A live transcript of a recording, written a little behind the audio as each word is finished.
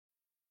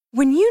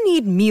When you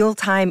need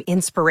mealtime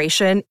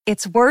inspiration,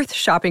 it's worth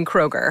shopping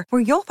Kroger,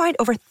 where you'll find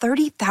over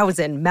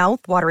 30,000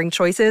 mouth-watering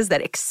choices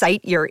that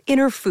excite your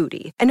inner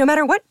foodie. And no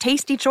matter what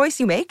tasty choice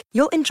you make,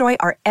 you'll enjoy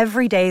our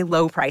everyday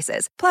low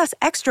prices, plus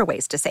extra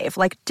ways to save,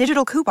 like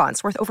digital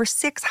coupons worth over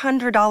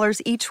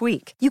 $600 each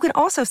week. You can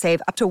also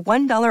save up to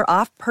 $1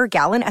 off per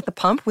gallon at the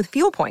pump with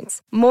fuel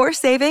points. More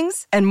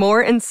savings and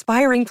more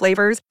inspiring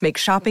flavors make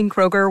shopping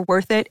Kroger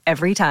worth it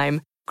every time.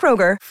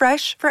 Kroger,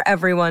 fresh for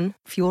everyone.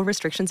 Fuel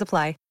restrictions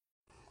apply.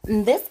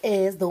 This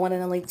is the one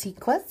and only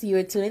T-Quest. You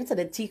are tuning to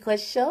the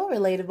T-Quest Show,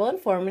 relatable,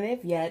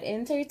 informative, yet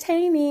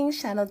entertaining.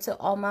 Shout out to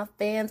all my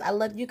fans. I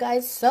love you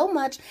guys so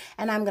much,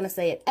 and I'm going to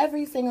say it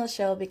every single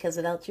show because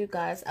without you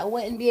guys, I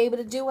wouldn't be able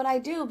to do what I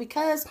do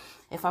because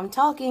if I'm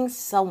talking,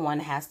 someone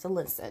has to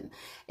listen.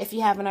 If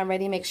you haven't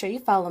already, make sure you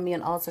follow me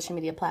on all social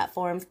media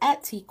platforms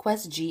at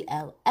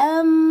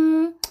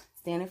TQuestGLM.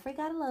 Standing for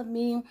Gotta Love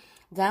Me.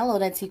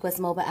 Download that T-Quest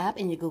mobile app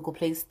in your Google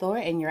Play Store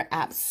and your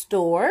App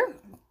Store.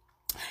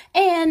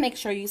 And make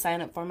sure you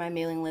sign up for my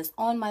mailing list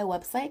on my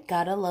website,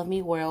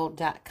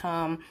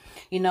 gottalovemeworld.com.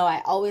 You know,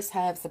 I always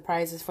have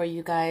surprises for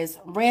you guys,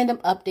 random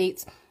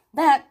updates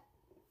that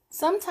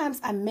sometimes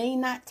I may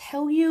not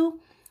tell you,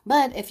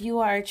 but if you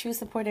are a true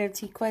supporter of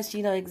T-Quest,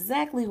 you know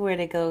exactly where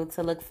to go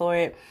to look for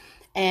it.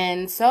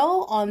 And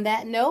so, on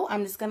that note,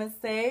 I'm just going to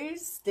say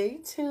stay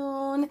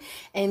tuned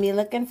and be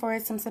looking for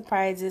some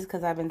surprises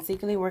because I've been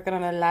secretly working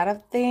on a lot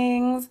of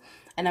things.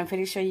 And I'm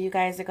pretty sure you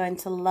guys are going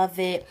to love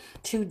it.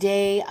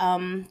 Today,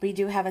 we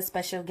do have a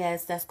special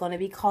guest that's going to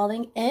be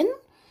calling in.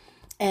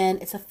 And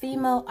it's a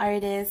female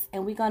artist.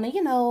 And we're going to,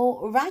 you know,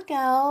 rock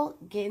out,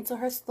 get into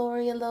her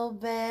story a little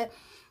bit,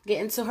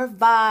 get into her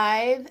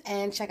vibe,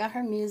 and check out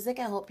her music.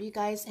 I hope you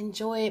guys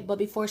enjoy it. But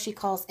before she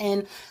calls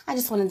in, I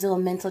just want to do a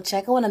mental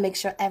check. I want to make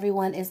sure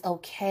everyone is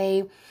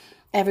okay.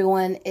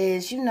 Everyone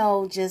is, you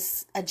know,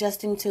 just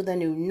adjusting to the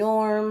new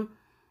norm.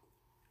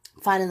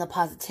 Finding the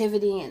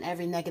positivity in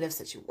every negative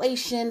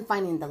situation,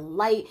 finding the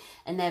light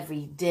in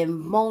every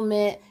dim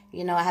moment.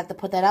 You know, I have to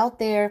put that out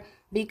there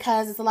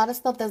because there's a lot of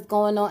stuff that's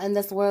going on in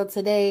this world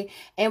today.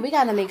 And we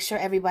got to make sure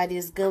everybody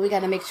is good. We got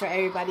to make sure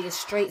everybody is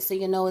straight. So,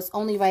 you know, it's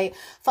only right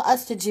for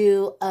us to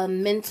do a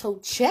mental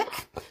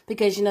check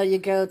because, you know, your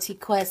girl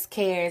T-Quest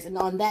cares. And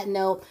on that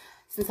note,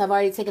 since I've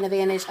already taken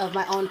advantage of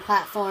my own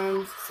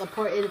platforms,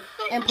 supporting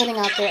and putting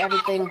out there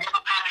everything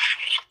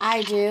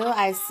I do,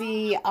 I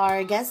see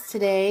our guest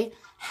today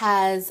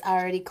has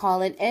already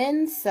calling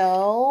in,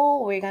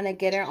 so we're gonna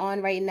get her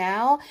on right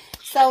now.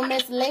 So,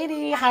 Miss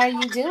Lady, how are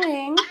you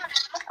doing?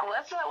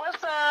 What's up?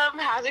 What's up?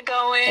 How's it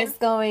going? It's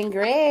going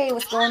great.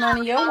 What's going on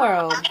in your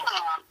world?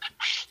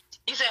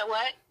 You said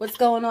what? What's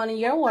going on in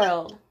your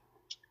world?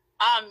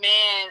 Oh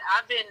man,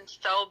 I've been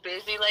so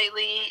busy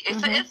lately.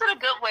 It's in a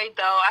good way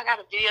though. I got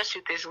a video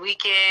shoot this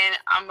weekend.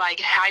 I'm like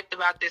hyped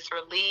about this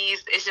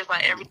release. It's just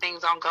like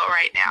everything's on go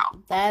right now.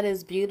 That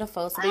is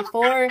beautiful. So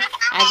before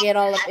I get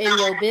all up in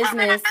your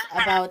business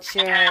about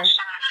your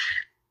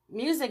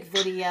music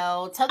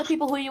video, tell the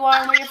people who you are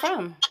and where you're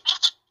from.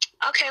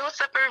 Okay, what's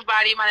up,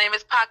 everybody? My name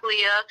is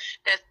Pacliah.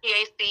 That's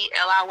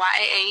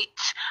Pacliah.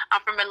 I'm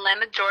from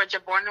Atlanta, Georgia,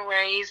 born and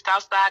raised,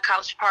 Southside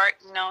College Park,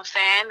 you know what I'm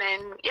saying?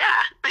 And,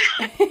 yeah.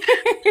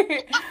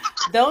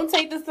 Don't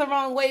take this the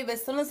wrong way, but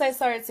as soon as I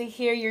started to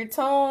hear your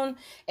tone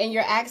and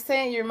your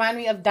accent, you remind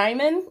me of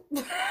Diamond.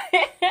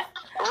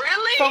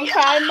 Really? From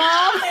Crime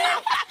Mom.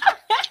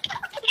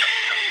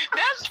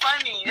 That's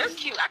funny. That's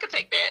cute. I could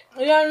take that.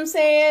 You know what I'm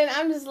saying?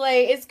 I'm just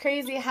like, it's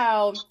crazy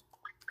how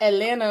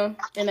Atlanta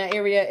in that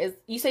area is.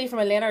 You say you're from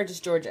Atlanta or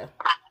just Georgia?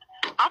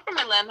 I'm from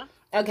Atlanta.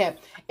 Okay.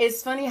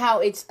 It's funny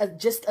how it's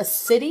just a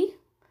city,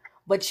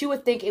 but you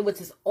would think it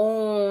was its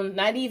own,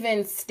 not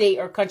even state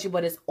or country,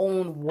 but its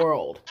own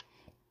world.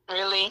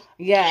 Really?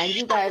 Yeah, and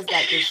you guys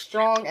got this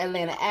strong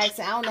Atlanta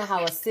accent. I don't know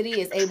how a city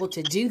is able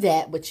to do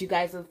that, but you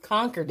guys have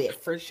conquered it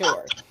for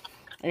sure.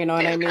 You know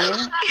what I mean?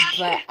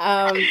 But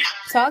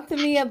talk to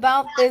me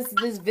about this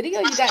video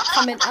you got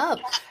coming up.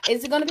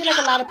 Is it going to be like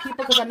a lot of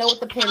people? Because I know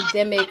with the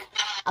pandemic,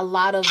 a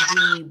lot of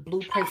the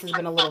blueprints has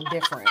been a little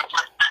different.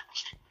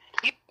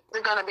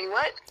 It's going to be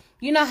what?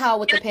 You know how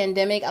with the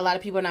pandemic, a lot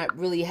of people are not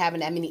really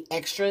having that many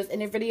extras in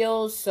their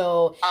videos.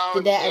 So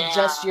did that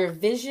adjust your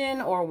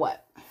vision or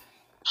what?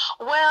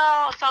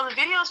 Well, so the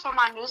videos for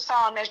my new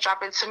song that's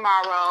dropping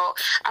tomorrow,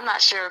 I'm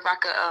not sure if I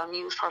could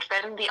use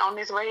profanity on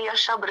this radio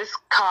show, but it's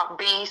called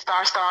B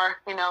Star Star,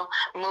 you know,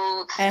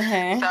 Moods.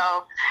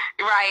 So,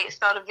 right,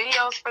 so the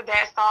videos for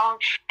that song,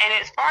 and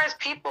as far as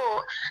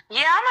people,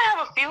 yeah, I might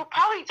have a few,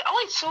 probably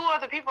only 2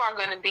 other people are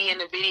going to be in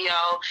the video.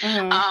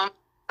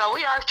 So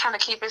we are trying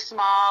to keep it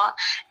small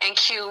and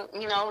cute,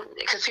 you know,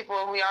 because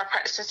we are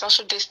practicing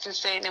social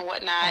distancing and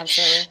whatnot.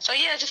 Okay. So,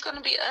 yeah, it's just going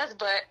to be us.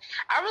 But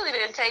I really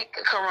didn't take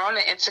Corona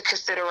into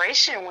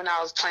consideration when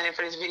I was planning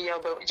for this video.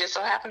 But it just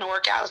so happened to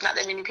work out. It's not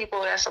that many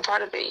people that's a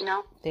part of it, you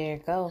know. There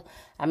you go.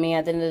 I mean,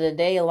 at the end of the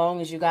day, as long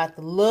as you got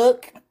the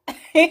look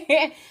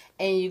and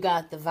you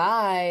got the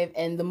vibe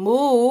and the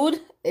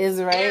mood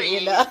is right,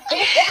 you know.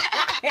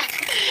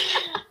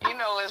 You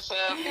know what's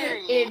up.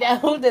 You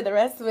know that the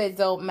rest of it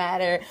don't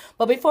matter.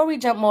 But before we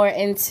jump more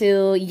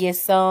into your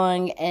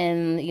song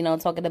and, you know,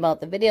 talking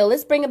about the video,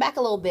 let's bring it back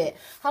a little bit.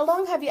 How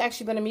long have you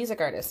actually been a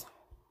music artist?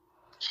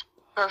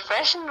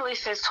 Professionally,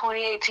 since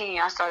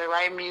 2018, I started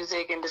writing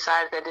music and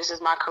decided that this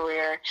is my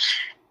career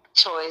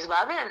choice. But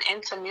I've been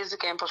into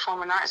music and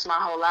performing arts my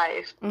whole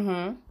life.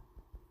 Mm-hmm.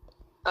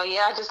 So,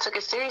 yeah, I just took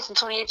it serious in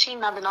 2018,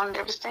 and I've been on it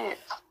ever since.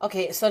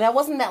 Okay, so that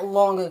wasn't that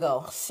long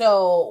ago.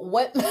 So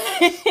what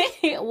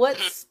what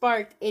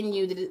sparked in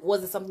you?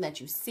 Was it something that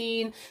you've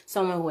seen,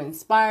 someone who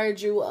inspired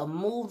you, a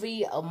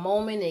movie, a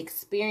moment, an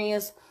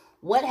experience?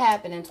 What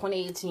happened in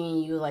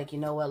 2018? You were like, you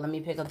know what, let me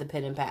pick up the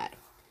pen and pad.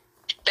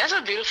 That's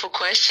a beautiful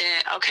question.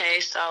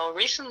 Okay, so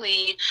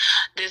recently,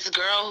 this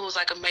girl who's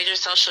like a major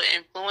social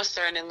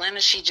influencer in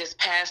Atlanta, she just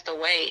passed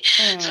away.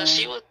 So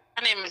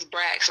her name is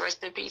Brax,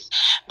 rest in peace.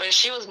 But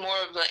she was more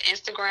of an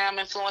Instagram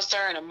influencer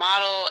and a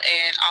model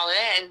and all of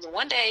that. And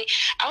one day,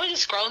 I was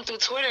just scrolling through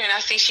Twitter and I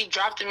see she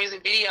dropped a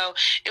music video.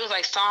 It was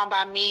like song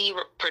by me,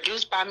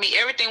 produced by me.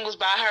 Everything was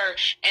by her.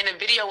 And the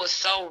video was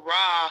so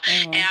raw.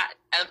 And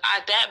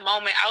at that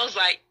moment, I was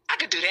like, I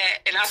could do that.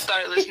 And I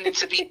started listening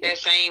to Beat that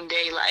same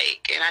day,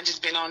 and I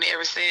just been on it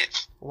ever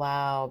since.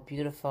 Wow,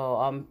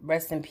 beautiful.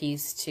 Rest in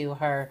peace to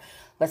her.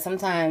 But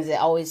sometimes it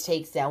always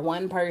takes that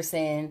one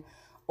person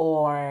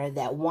or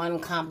that one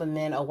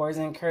compliment or words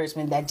of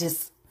encouragement that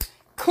just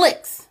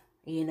clicks.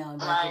 You know,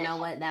 like, you know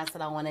what, that's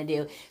what I want to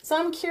do. So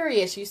I'm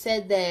curious, you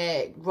said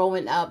that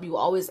growing up, you were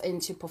always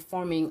into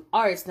performing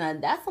arts. Now,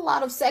 that's a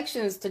lot of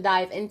sections to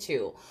dive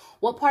into.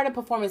 What part of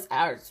performance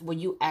arts were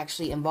you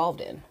actually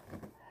involved in?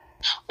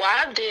 Well,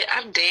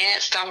 I've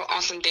danced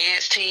on some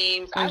dance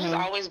teams. I've just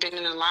always been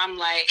in the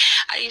limelight.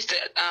 I used to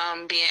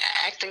be in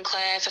acting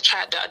class. I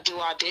tried to do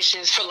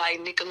auditions for like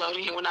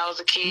Nickelodeon when I was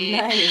a kid.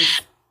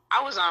 Nice.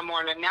 I was on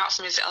more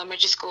announcements in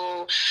elementary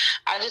school.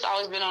 I just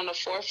always been on the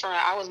forefront.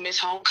 I was Miss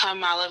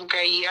Homecoming my 11th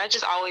grade year. I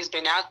just always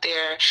been out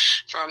there,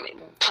 from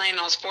playing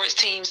on sports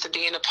teams to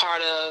being a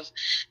part of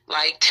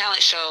like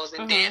talent shows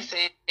and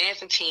dancing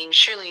team,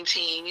 cheerleading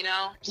team, you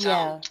know?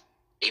 So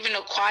even the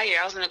choir,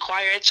 I was in the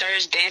choir at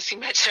church,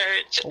 dancing at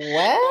church.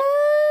 What?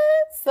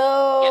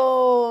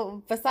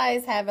 So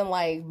besides having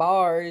like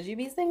bars, you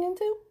be singing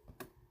too?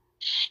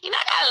 You know,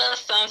 I got a little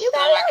something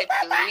I could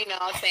do, you know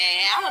what I'm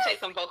saying? I'm going to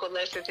take some vocal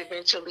lessons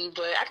eventually,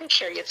 but I can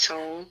carry a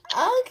tune.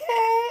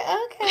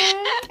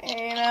 Okay.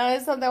 You know,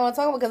 it's something I want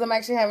to talk about because I'm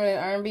actually having an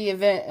R&B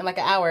event in like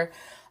an hour.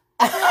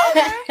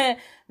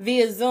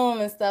 Via Zoom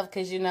and stuff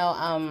because, you know,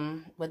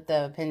 with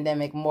the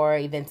pandemic, more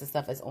events and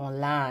stuff is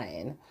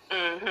online.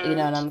 You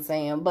know what I'm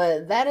saying?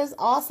 But that is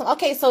awesome.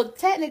 Okay, so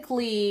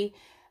technically,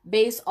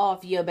 based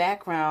off your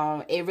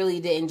background, it really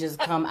didn't just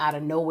come out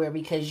of nowhere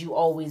because you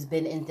always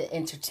been in the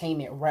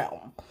entertainment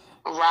realm.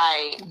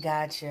 Right.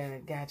 Gotcha.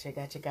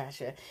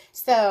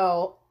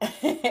 So,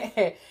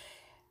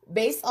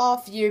 based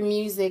off your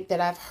music that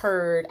I've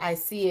heard, I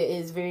see it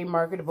is very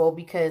marketable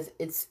because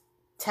it's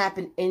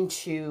tapping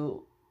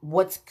into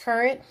what's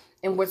current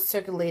and what's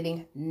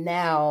circulating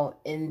now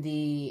in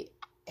the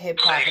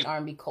hip-hop and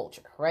R&B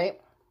culture, right?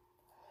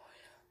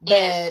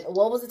 But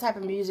what was the type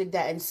of music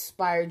that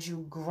inspired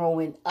you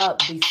growing up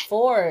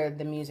before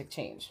the music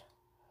change?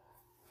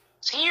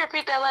 Can you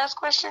repeat that last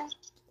question?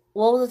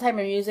 What was the type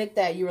of music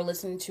that you were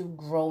listening to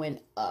growing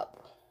up?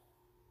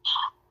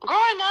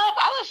 Growing up,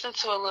 I listened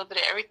to a little bit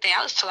of everything.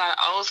 I listened to a lot of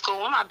old school.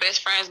 One of my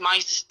best friends, mine,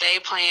 used to stay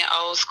playing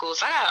old school.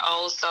 So I got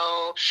old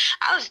soul.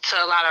 I listened to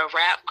a lot of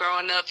rap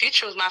growing up.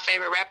 Future was my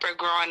favorite rapper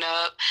growing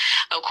up.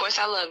 Of course,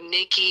 I love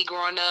Nicki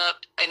growing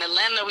up. In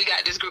Atlanta, we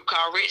got this group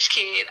called Rich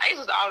Kids. I used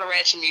to listen to all the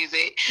ratchet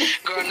music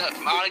growing up.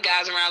 All the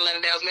guys around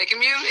Atlanta that was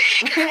making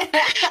music.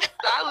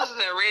 So I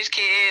listened to Rich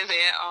Kids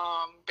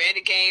and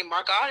Bandit Game,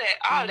 Mark, all that.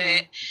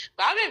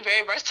 But I've been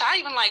very versatile. I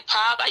even like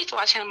pop. I used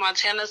to watch Hannah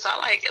Montana, so I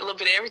like a little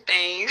bit of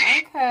everything.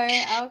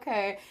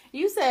 Okay.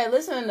 You said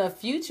listening to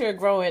Future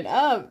growing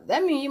up.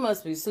 That means you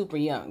must be super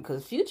young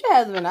because Future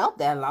hasn't been out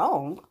that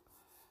long.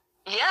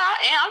 Yeah,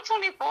 and I'm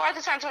 24. I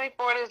just turned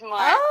 24 this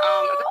month.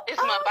 This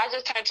month, I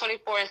just turned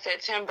 24 in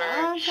September.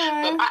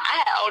 Okay. But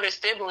I had older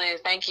siblings.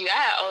 Thank you. I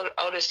had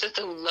older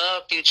sister who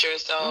loved Future,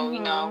 so you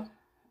know.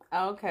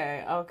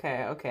 Okay.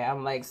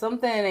 I'm like,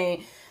 something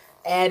ain't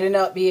adding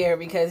up here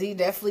because he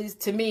definitely,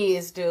 to me,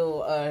 is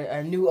still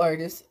a new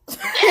artist. He's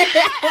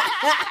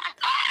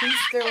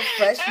still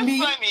fresh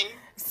meat. Funny.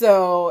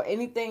 So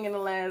anything in the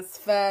last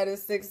 5 to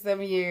 6,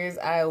 7 years,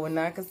 I would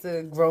not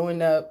consider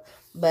growing up.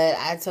 But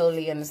I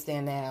totally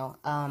understand now.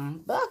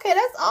 But okay,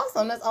 that's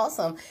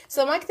awesome.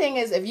 So my thing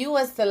is, if you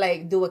was to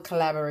like do a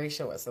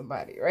collaboration with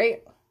somebody,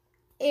 right?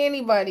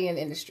 Anybody in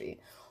the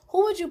industry,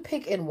 who would you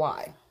pick and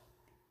why?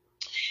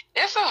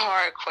 That's a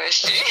hard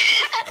question.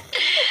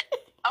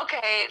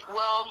 Okay,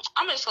 well,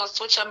 I'm just going to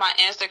switch up my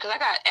answer because I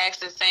got asked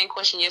the same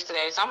question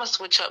yesterday, so I'm going to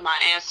switch up my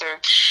answer.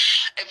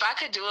 if I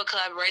could do a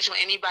collaboration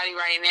with anybody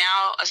right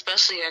now,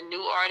 especially a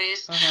new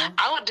artist,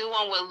 I would do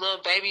one with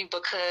Lil Baby,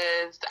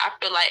 because I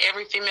feel like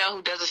every female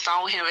who does a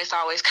song with him, it's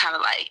always kind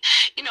of like,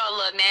 you know, a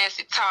little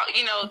nasty talk,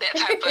 you know, that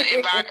type of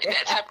environment,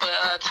 that type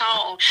of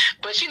tone.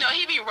 But, you know,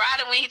 he be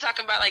riding when he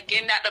talking about, like,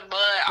 getting out the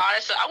mud, all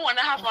that stuff. I want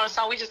to hop on a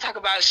song we just talk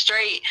about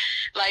straight.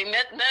 Like,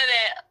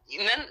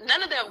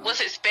 none of that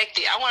was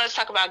expected. I want to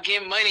talk about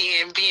getting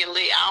money and being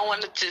lit. I don't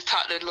want to just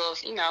talk the little,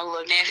 you know,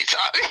 little nasty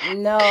talk.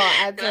 No,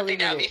 I totally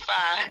think that'd be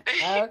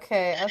fine.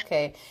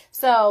 Okay.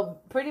 So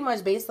pretty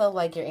much based off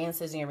like your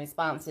answers and your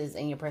responses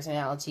and your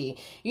personality,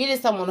 you're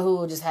just someone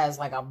who just has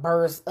like a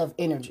burst of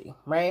energy,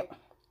 right?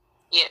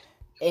 Yeah.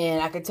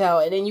 And I could tell.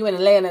 And then you in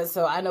Atlanta,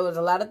 so I know there's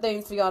a lot of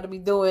things for y'all to be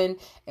doing,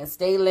 and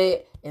stay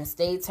lit and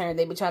stay turned.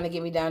 They be trying to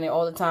get me down there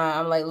all the time.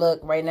 I'm like,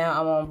 look, right now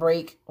I'm on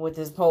break with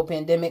this whole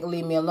pandemic.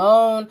 Leave me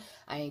alone.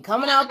 I ain't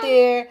coming out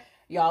there.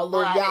 Y'all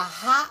look, y'all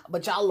hot,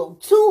 but y'all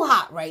look too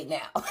hot right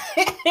now.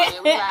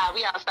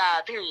 We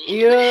outside, period.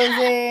 You know what I'm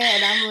saying?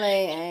 And I'm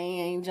like, I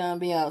ain't trying to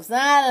be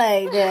outside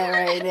like that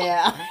right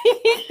now.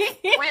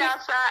 We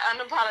outside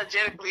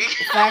unapologetically.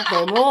 Fact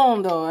the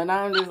moon though, and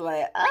I'm just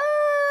like,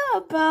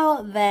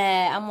 about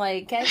that. I'm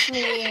like, catch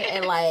me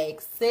in like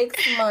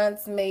 6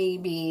 months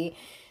maybe.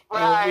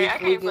 Right, I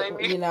can't blame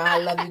you. You know, I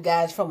love you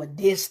guys from a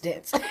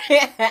distance. I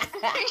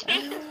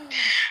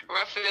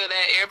feel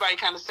that everybody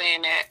kind of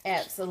saying that.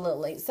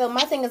 Absolutely. So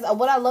my thing is,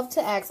 what I love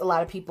to ask a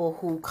lot of people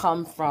who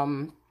come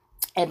from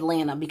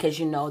Atlanta, because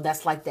you know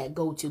that's like that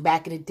go-to.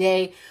 Back in the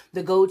day,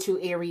 the go-to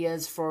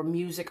areas for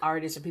music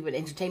artists or people in the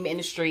entertainment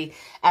industry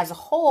as a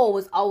whole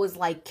was always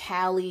like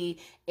Cali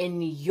and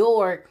New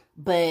York.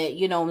 But,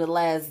 you know, in the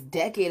last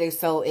decade or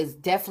so, it's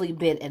definitely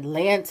been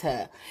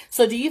Atlanta.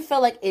 So do you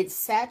feel like it's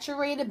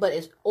saturated,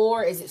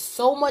 or is it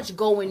so much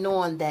going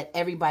on that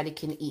everybody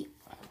can eat?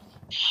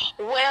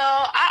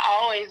 Well, I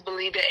always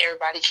believe that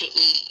everybody can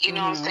eat. You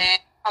know what I'm saying?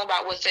 All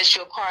about what sets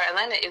you apart.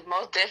 Atlanta is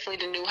most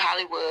definitely the new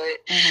Hollywood.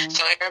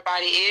 So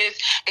everybody is,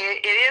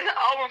 it is an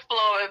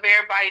overflow of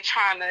everybody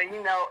trying to,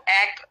 you know,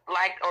 act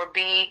like or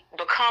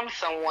become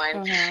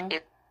someone.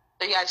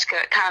 So you just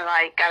kind of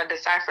like got to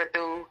decipher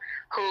through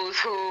who's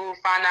who,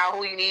 find out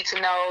who you need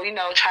to know, you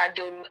know, try to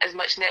do as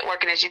much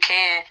networking as you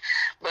can.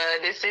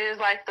 But this is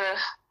like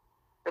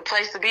the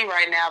place to be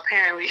right now,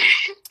 apparently.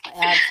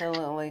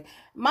 Absolutely.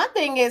 My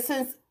thing is,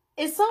 since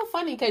it's so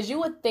funny because you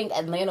would think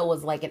Atlanta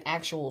was like an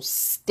actual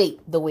state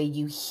the way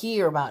you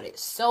hear about it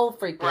so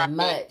freaking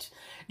much.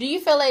 Do you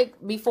feel like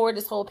before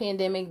this whole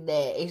pandemic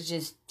that it's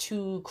just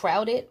too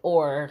crowded,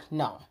 or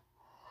no?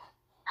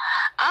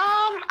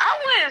 I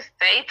wouldn't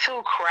say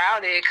too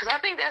crowded, because I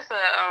think that's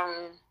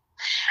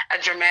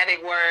a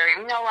dramatic word.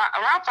 You know,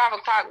 around 5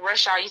 o'clock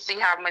rush hour, you see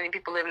how many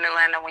people live in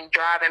Atlanta when you're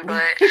driving,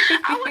 but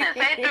I wouldn't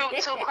say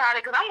too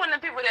crowded, because I'm one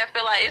of the people that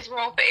feel like it's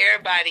room for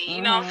everybody.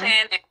 You know what I'm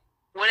saying? And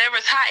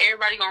whatever's hot,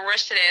 everybody gonna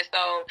rush to that.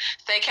 So,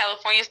 say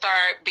California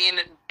start being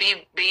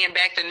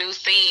back the new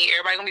scene,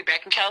 everybody gonna be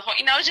back in California.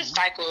 You know, it's just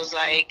cycles.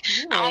 Like,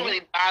 I don't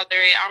really bother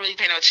it. I don't really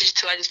pay no attention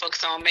to it. I just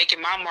focus on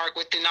making my mark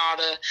within all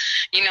the,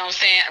 you know what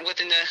I'm saying,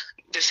 within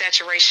the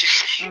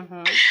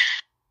saturation.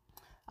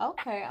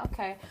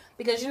 Okay.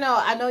 Because, you know,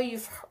 I know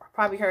you've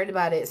probably heard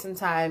about it.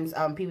 Sometimes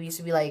people used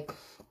to be like,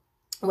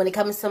 when it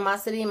comes to my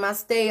city and my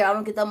state, I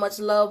don't get that much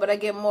love, but I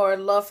get more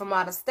love from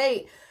out of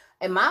state.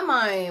 In my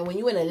mind, when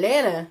you in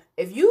Atlanta,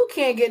 if you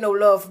can't get no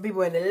love from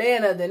people in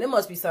Atlanta, then there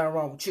must be something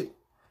wrong with you.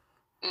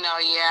 No,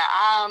 yeah.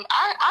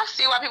 I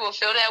see why people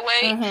feel that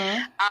way.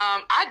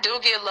 I do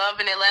get love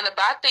in Atlanta,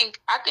 but I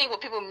think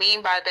what people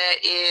mean by that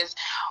is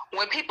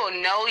when people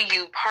know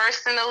you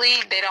personally,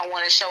 they don't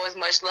want to show as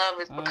much love,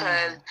 is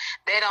because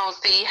they don't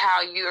see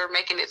how you're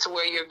making it to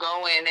where you're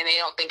going, and they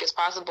don't think it's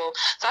possible.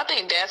 So I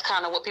think that's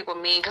kind of what people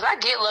mean, because I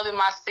get love in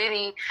my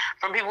city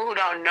from people who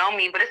don't know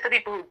me, but it's the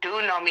people who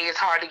do know me it's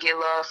hard to get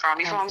love from.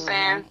 You know what I'm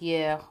saying?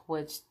 Yeah,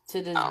 which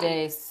to this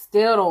day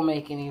still don't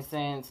make any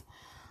sense.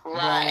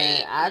 Right.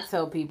 But I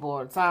tell people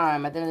all the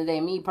time, at the end of the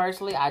day, me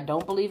personally, I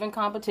don't believe in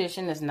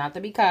competition. It's not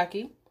to be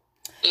cocky.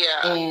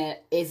 Yeah. And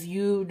if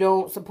you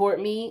don't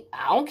support me,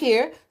 I don't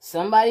care.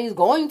 Somebody's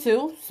going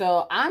to.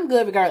 So I'm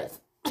good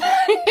regardless.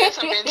 It's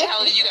a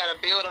mentality you got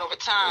to build over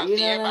time. You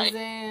know what I'm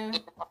saying?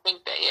 I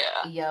think that,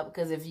 yeah. Yeah,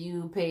 because if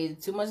you pay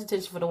too much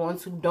attention for the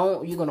ones who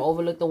don't, you're going to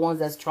overlook the ones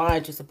that's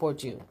trying to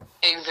support you.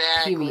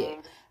 Exactly. Period.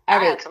 All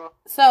right.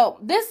 So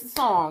this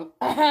song,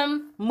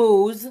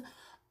 Moves.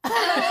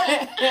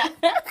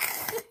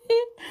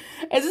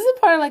 Is this a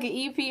part of like an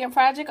EP and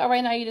project, or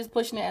right now you're just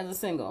pushing it as a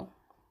single?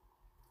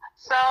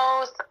 So,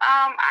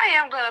 I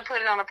am going to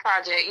put it on a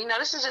project. You know,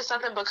 this is just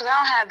something because I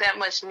don't have that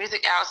much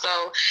music out.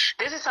 So,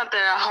 this is something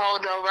to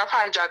hold over. I'll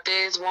probably drop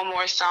this, one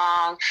more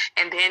song,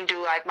 and then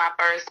do like my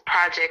first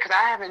project, because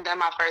I haven't done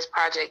my first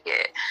project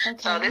yet. Okay.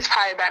 So, this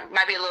probably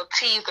might be a little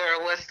teaser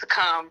of what's to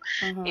come,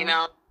 you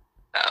know.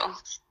 So.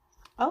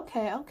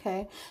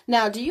 Okay.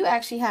 Now, do you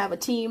actually have a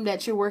team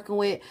that you're working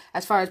with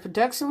as far as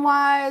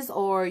production-wise,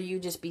 or you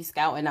just be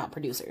scouting out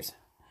producers?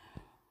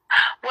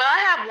 Well, Well, I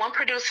have one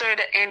producer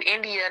in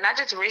India, and I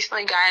just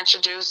recently got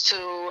introduced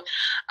to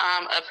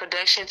a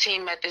production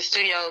team at the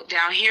studio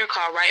down here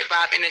called Right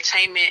Vibe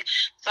Entertainment.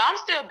 So I'm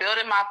still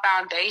building my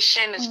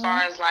foundation as far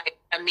as like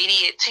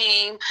immediate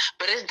team,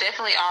 but it's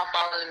definitely all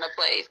falling into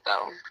place.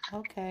 So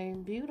okay,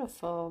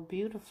 beautiful,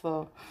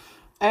 beautiful.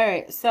 All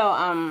right,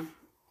 so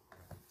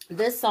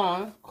this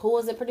song, who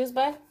was it produced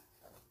by?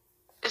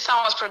 This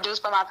song was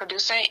produced by my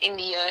producer in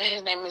India.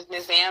 His name is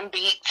Nizam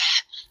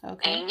Beats.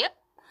 Okay. And yep.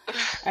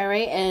 All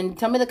right, and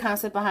tell me the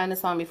concept behind the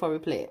song before we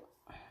play it.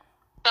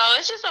 So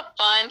it's just a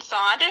fun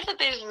song. I definitely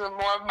think this is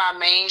more of my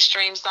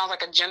mainstream songs,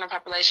 like a general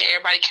population.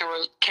 Everybody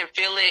can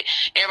feel it.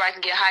 Everybody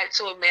can get hyped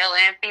to it, male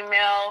and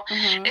female.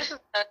 This is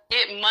a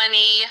get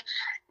money,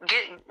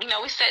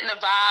 we setting the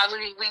vibes.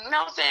 We you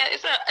know what I'm saying?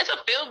 It's a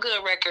feel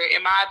good record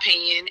in my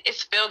opinion.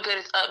 It's feel good.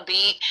 It's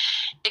upbeat.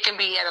 It can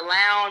be at a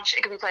lounge.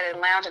 It can be played at a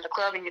lounge, at the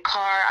club, in your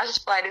car. I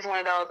just feel like it's one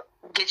of those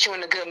get you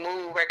in a good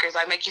mood records,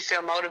 like make you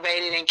feel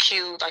motivated and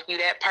cute, like you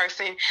that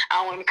person. I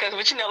don't want to cuss,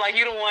 but like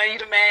you the one, you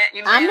the man.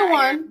 I'm the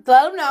one.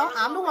 Let them know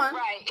I'm the one.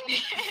 Right.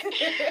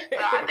 So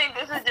I think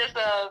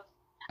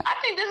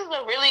this is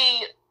a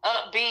really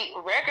upbeat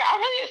record. I'm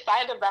really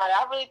excited about it.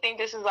 I really think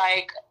this is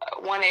like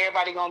one that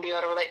everybody gonna be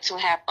able to relate to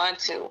and have fun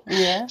to.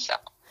 Yeah. So.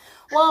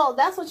 Well,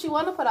 that's what you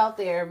want to put out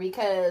there,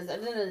 because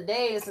at the end of the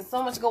day, there's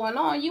so much going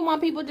on. You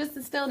want people just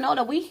to still know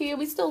that we here,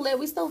 we still live,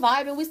 we still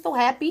vibing, we still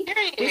happy,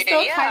 we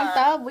still turned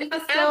up, we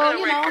can still,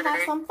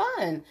 have some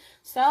fun.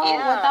 So,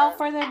 without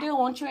further ado,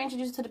 won't you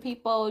introduce to the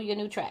people your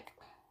new track?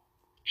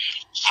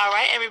 All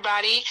right,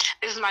 everybody.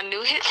 This is my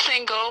new hit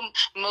single,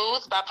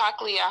 Moods by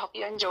Pac Lee. I hope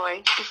you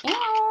enjoy.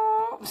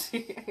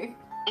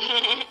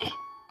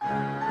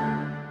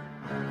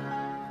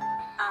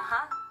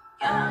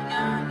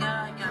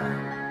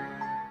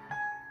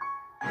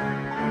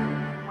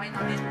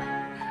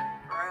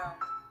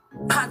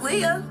 Pac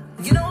Leah,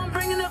 you know I'm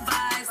bringing the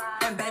vibes,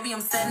 and baby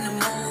I'm setting the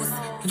moves.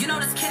 You know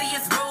this kitty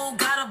is rude,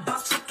 got a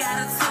boss chick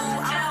attitude.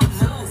 I'm on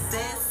move,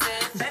 sis.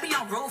 Baby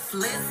I'm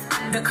ruthless,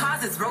 the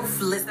cause is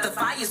ruthless. The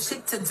fire's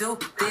chick to do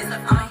this.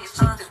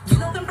 You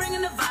know I'm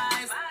bringing the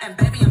vibes, and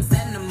baby I'm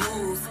setting the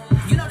moves.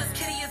 You know this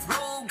kitty is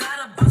rude, got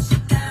a boss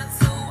chick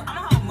attitude.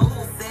 I'm on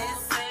move,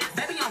 sis.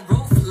 Baby I'm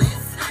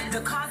ruthless,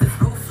 the cause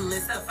is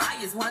ruthless. The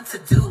fire's one to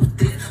do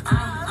this.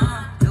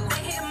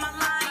 They hit my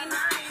line,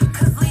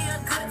 'cause Leah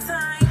good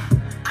time.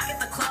 I get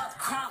the club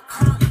crunk,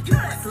 crunk. You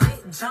know that's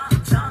lit,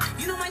 jump, jump.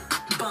 You know my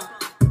bump,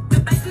 the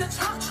bass in the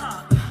trunk,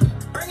 trunk.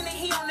 Bringing the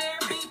heat on there,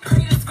 be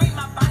pretty discreet.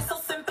 My vibe so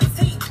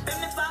sympathy,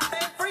 feminine vibe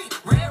and free.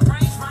 Red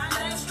range, rhyme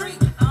that ain't street.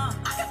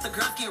 I got the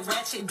girls get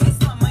ratchet, get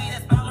some money,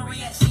 that's baller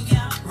reaction,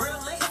 yeah. Real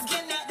lit, it's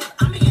getting active.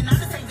 I'm being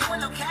honest, ain't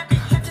doing no capping.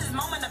 Catch this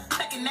moment of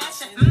second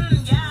action,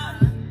 yeah.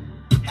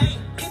 Hey,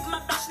 people my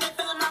fashion, they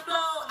feeling my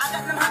flow. I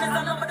got them hundreds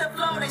all over the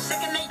floor, they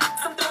shaking they,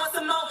 some throwing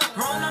some more.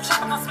 Rolling on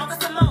trap, I'm gonna smoke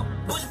some more.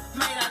 Bougie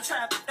made out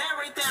trap, that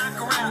everything I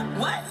can rap.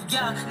 What?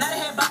 Yeah, now they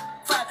head back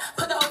flat.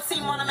 Put the whole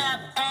team on the map,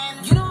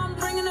 and you know I'm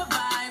bringing the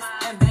vibes,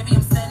 and baby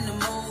I'm setting the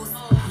moves.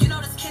 You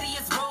know this kitty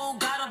is rude,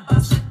 got a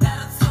boss shit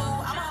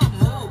attitude. I'm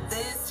gonna move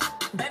this,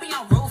 baby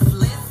I'm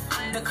ruthless.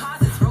 The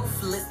cause is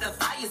ruthless, the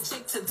fire's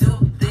chick to do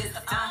this.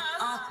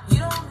 You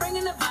know I'm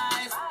bringing the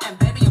vibes, and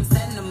baby I'm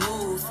setting the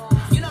moves.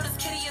 You know this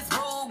kitty is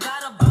rude,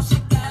 got a boss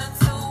shit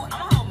attitude.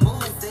 I'm gonna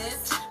move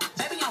this,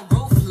 baby I'm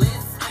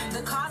ruthless.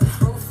 The cause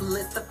is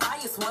ruthless, the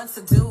fire's one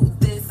to do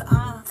this.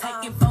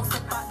 Taking folks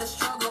about the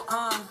struggle,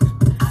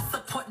 I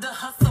support the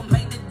hustle,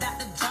 made it out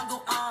the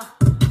jungle,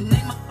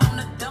 name up on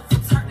the duffel,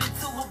 turned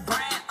into a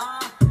brand,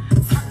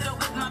 turned up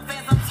with my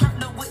fans, I'm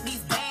turned up with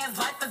these bands,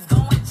 life is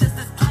going just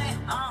as planned,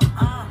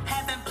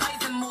 having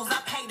plays and moves,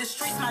 I pay the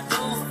streets my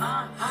dues,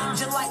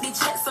 just like these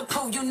checks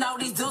approve, you know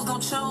these dudes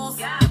gon' choose,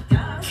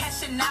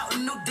 cashing out,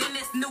 new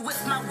dentist, new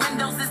it's my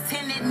windows is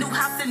tinted, new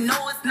house and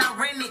no it's not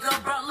rented, go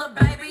bro, little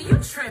baby, you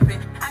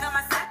tripping, I got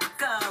my sack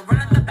up, run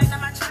up the bank, now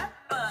my trap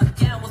up,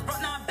 yeah, was broke,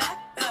 now I'm back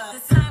up,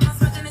 this time I'm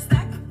switching it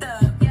stacked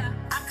up,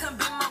 I couldn't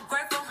be more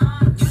grateful,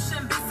 you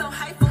shouldn't be so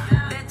hateful,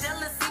 that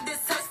jealousy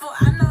distasteful,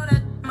 I know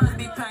that must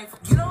be painful,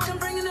 you know I'm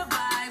bringing the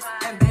vibes,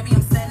 and baby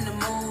I'm setting the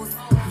moves,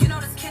 you know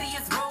this kitty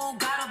is rude,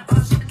 got a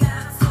bunch of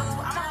attitude,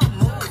 I'm gonna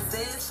move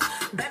this,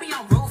 baby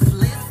I'm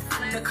ruthless,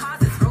 the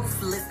cause is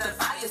ruthless, the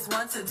fire's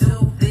one to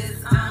do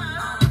this,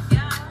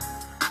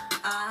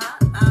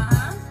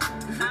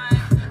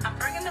 I'm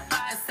bringing the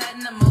vibes,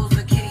 setting the moves,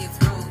 the kitty is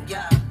rude,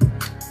 yeah.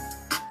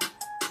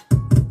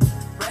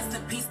 Rest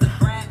in peace, the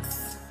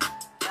Brax,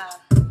 yeah.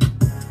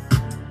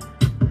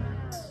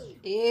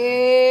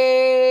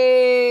 Hey.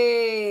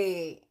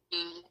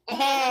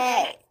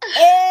 Hey.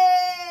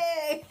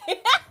 Hey.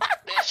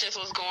 That's just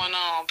what's going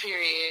on,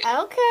 period.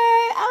 Okay.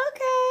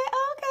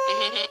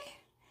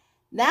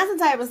 That's the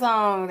type of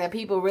song that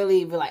people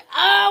really be like,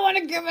 oh, I want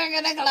to get back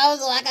in the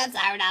clothes so I can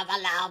turn up a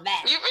little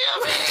bit. You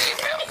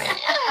feel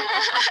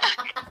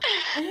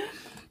me?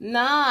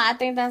 Nah, I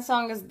think that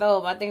song is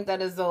dope. I think that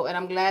is dope. And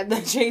I'm glad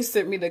that Jay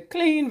sent me the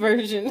clean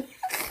version.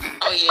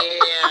 Oh,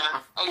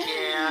 yeah.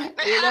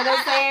 You know what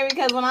I'm saying?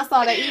 Because when I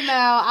saw the email,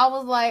 I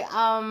was like,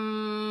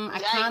 I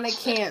kind of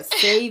can't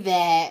say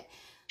that.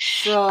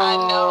 So I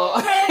know.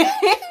 So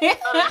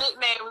the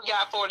nickname we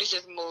got for it is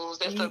just Moves.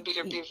 That's the big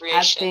abbreviation.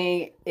 I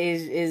think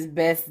is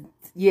best.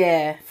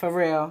 Yeah, for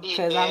real.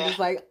 Because I'm just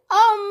like,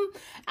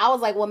 I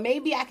was like, well,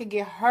 maybe I could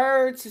get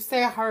her to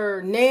say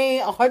her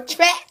name or her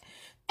track.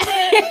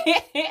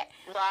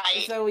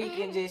 Right. So we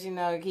can just,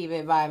 keep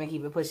it vibing,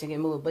 keep it pushing,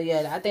 and move. But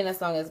yeah, I think that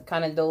song is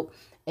kind of dope.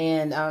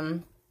 And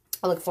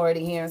I look forward to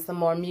hearing some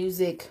more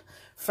music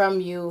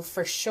from you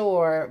for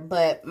sure.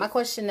 But my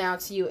question now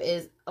to you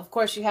is, of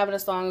course, you're having a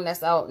song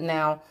that's out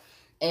now.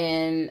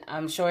 And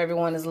I'm sure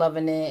everyone is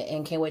loving it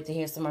and can't wait to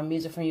hear some more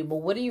music from you. But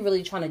what are you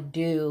really trying to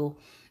do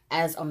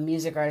as a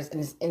music artist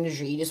in this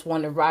industry? You just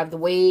want to ride the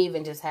wave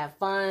and just have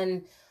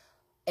fun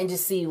and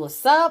just see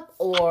what's up,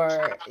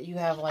 or you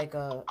have like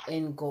a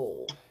end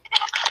goal?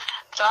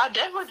 So I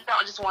definitely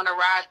don't just want to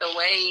ride the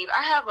wave.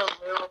 I have a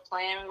real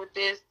plan with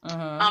this.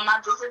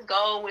 My biggest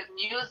goal with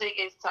music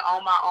is to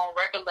own my own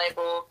record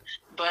label.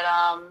 But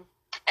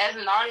as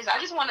an artist, I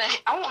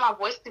want my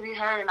voice to be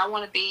heard, and I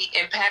want to be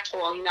impactful.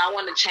 I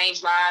want to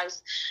change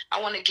lives. I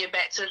want to give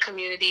back to the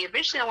community.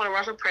 Eventually, I want to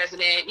run for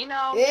president.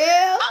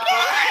 Yeah.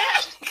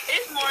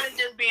 It's more than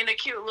just being a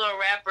cute little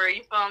rapper.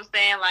 You feel what I'm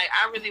saying? Like,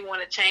 I really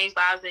want to change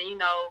lives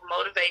and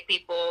motivate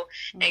people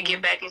and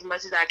give back as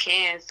much as I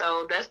can.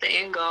 So that's the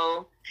end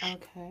goal.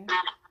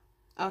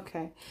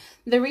 Okay.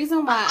 The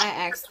reason why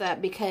I asked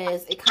that,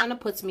 because it kind of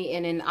puts me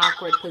in an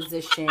awkward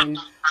position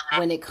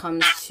when it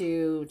comes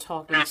to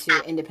talking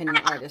to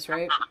independent artists,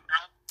 right?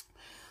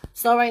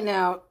 So right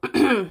now,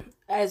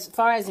 as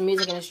far as the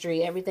music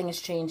industry, everything is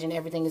changing,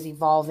 everything is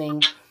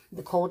evolving.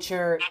 The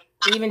culture,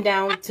 even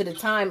down to the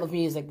time of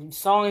music,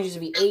 songs used to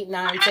be 8,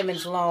 9, 10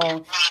 minutes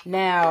long.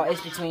 Now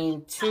it's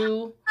between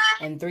 2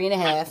 and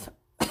 3.5.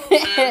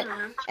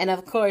 And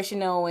of course,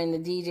 when the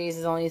DJs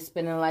is only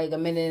spending like a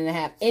minute and a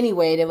half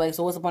anyway, they're like,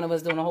 so what's the point of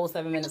us doing a whole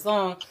 7-minute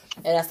song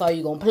and that's all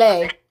you're gonna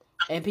play?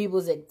 And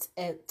people's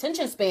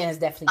attention span has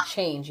definitely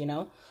changed.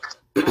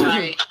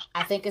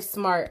 I think it's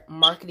smart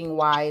marketing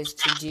wise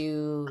to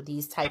do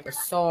these type of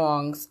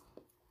songs,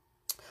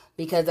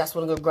 because that's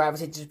what's gonna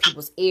gravitate to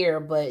people's ear.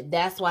 But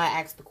that's why I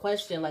asked the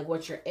question, like,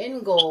 what's your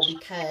end goal?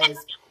 Because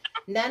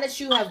now that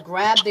you have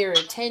grabbed their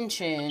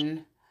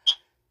attention,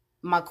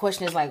 my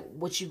question is, like,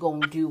 what you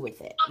gonna do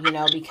with it?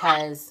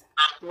 Because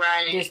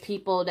there's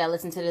people that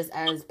listen to this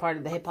as part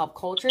of the hip hop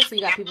culture. So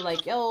you got people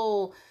like,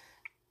 yo,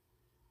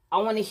 I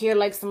want to hear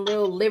like some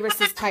real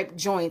lyricist type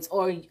joints,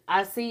 or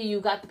I see you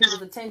got the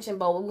people's attention,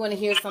 but we're going to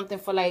hear something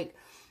for like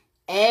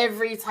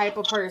every type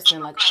of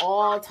person, like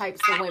all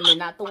types of women,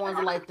 not the ones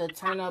that like to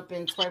turn up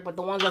and twerk, but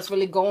the ones that's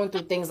really going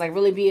through things, like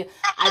really be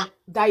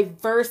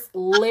diverse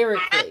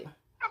lyrically.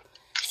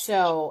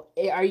 So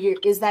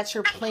is that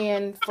your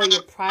plan for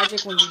your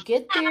project when you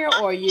get there,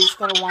 or are you just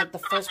going to want the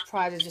first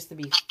project just to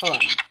be fun?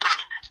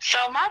 So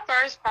my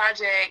first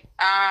project,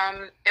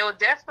 it will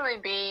definitely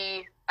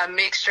be a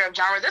mixture of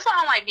genres. That's why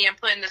I don't like being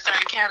put in a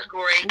certain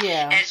category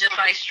as just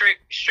like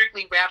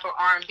strictly rap or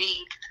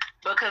R&B,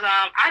 because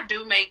I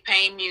do make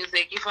pain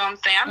music. You feel what I'm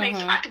saying?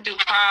 I could do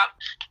pop,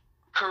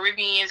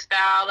 Caribbean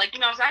style, like, so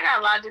I got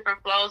a lot of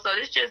different flows. So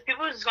it's just,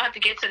 people are just gonna have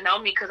to get to know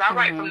me, because I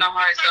write from the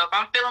heart. So if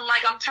I'm feeling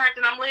like I'm turned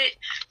and I'm lit,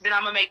 then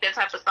I'm gonna make that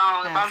type of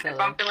song. If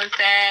I'm feeling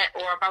sad,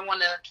 or if I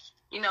want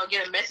to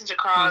get a message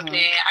across, then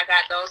I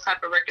got those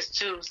type of records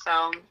too.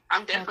 So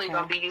I'm definitely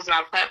gonna be using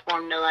my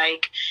platform to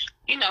like,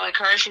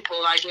 encourage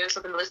people, like give them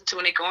something to listen to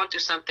when they're going through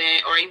something,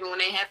 or even when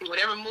they're happy,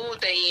 whatever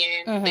mood they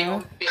in, they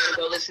gonna be able to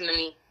go listen to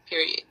me.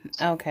 Period.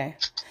 Okay.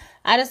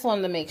 I just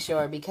wanted to make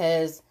sure,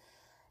 because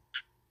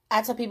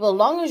I tell people, as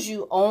long as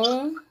you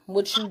own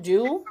what you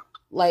do,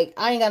 like,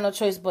 I ain't got no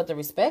choice but to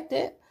respect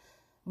it.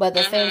 But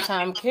at the same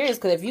time, I'm curious,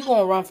 because if you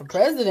gonna run for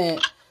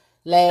president,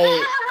 like,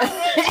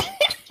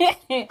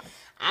 I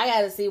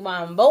gotta see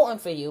why I'm voting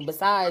for you.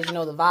 Besides, the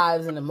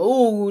vibes and the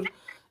mood,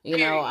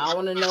 I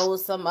want to know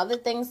some other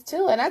things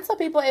too. And I tell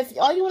people, if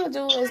all you want to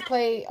do is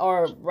play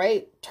or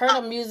turn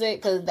up music,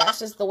 because that's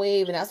just the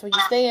wave and that's where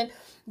you're staying,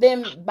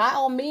 then by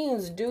all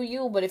means do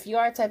you. But if you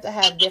are type to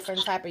have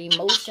different type of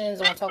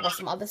emotions or want to talk about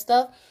some other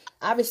stuff,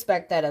 I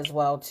respect that as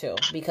well too,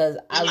 because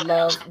I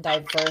love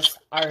diverse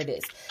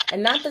artists,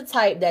 and not the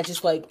type that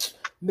just like,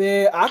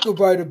 man, I could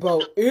write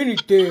about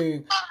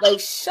anything. Like,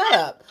 shut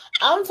up.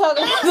 I'm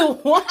talking about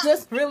the one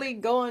that's really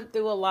going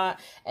through a lot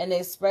and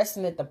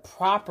expressing it the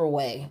proper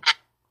way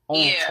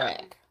on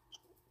track.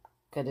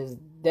 Because there's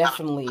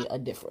definitely a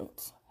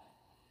difference.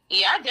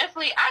 Yeah, I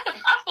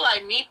feel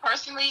like, me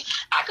personally,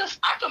 I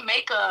could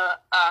make a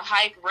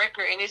hype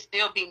record and it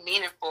still be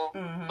meaningful.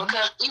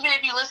 Because even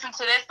if you listen to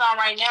that song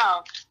right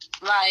now,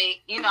 like,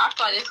 I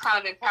feel like it's kind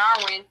of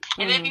empowering.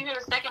 And then if you hear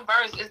the second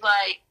verse, it's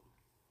like,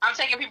 I'm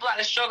taking people out of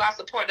the struggle, I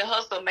support the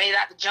hustle, made it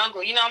out the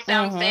jungle. You know what I'm saying?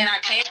 I'm saying I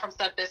came from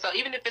something. So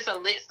even if it's a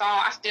lit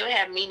song, I still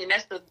have meaning.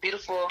 That's a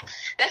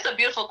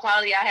beautiful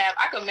quality I have.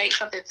 I could make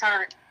something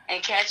turn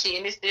and catchy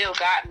and it still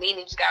got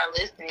meaning. You just gotta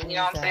listen. You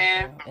know what I'm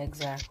saying?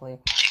 Exactly.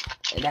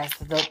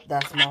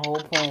 That's my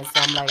whole point.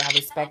 So I'm like, I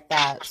respect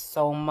that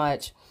so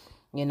much,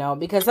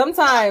 because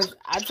sometimes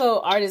I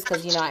told artists,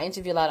 because, I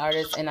interview a lot of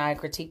artists and I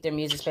critique their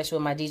music, especially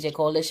with my DJ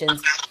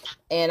coalitions.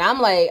 And I'm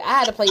like, I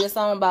had to play your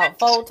song about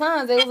 4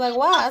 times. They was like,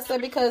 why? I said,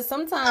 because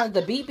sometimes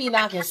the beat be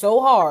knocking so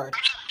hard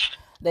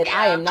that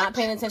I am not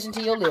paying attention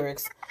to your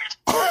lyrics.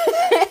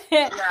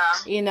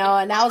 You know,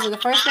 and that was the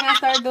first thing I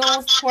started doing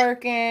was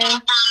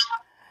twerking.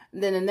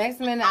 Then the next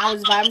minute I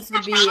was vibing to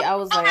the beat. I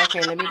was like,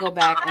 okay, let me go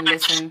back and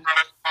listen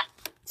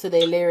to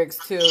their lyrics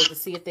too to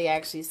see if they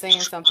actually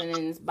saying something.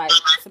 And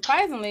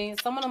surprisingly,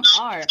 some of them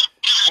are.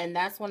 And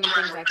that's one of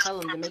the things I tell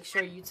them, to make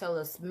sure you tell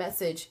a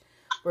message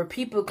where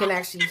people can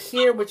actually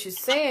hear what you're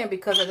saying,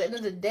 because at the end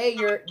of the day,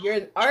 you're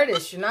an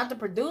artist. You're not the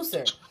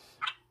producer.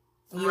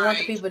 You want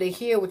the people to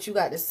hear what you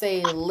got to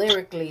say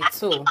lyrically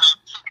too.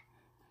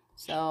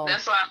 So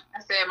that's why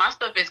I said my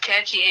stuff is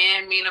catchy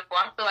and meaningful.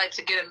 I feel like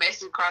to get a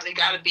message across, it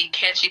gotta be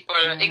catchy for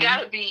it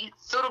gotta be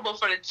suitable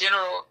for the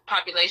general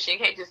population. It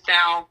can't just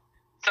sound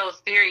so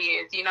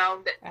serious, you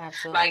know.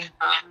 Absolutely. Like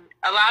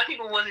a lot of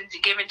people wasn't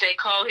giving J.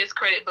 Cole his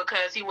credit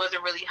because he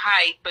wasn't really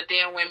hyped. But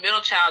then when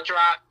Middle Child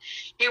dropped,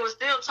 he was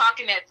still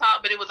talking that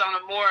talk, but it was on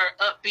a more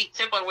upbeat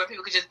tempo where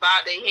people could just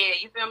bob their head.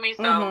 You feel me?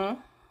 So.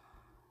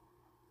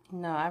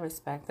 No, I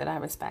respect it. I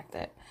respect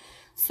it.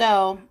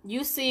 So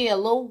you see a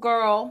little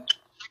girl,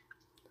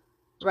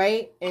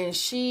 right? And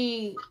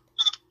she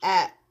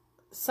at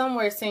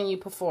somewhere seeing you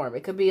perform.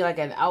 It could be like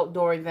an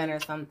outdoor event or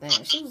something.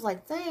 She was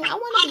like, dang, I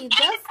want to be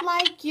just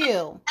like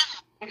you.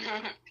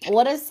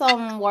 What are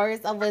some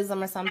words of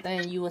wisdom or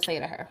something you would say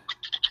to her?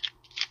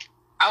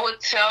 I would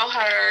tell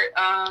her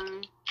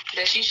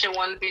that she should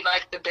want to be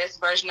like the best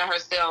version of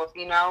herself,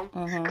 you know?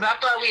 Because I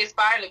feel like we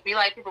aspire to be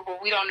like people,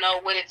 but we don't know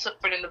what it took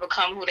for them to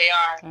become who they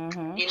are,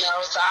 you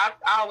know? So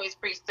I always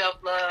preach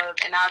self-love,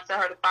 and I tell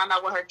her to find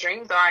out what her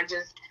dreams are and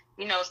just,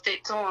 you know,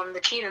 stick to them. The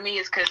key to me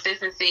is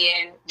consistency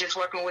and just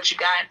working with what you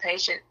got and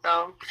patience.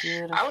 So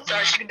beautiful. I would tell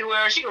her she can do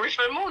whatever. She can reach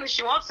for the moon if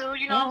she wants to,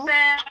 you know what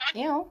I'm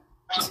saying? Yeah.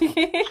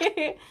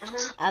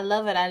 I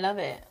love it. I love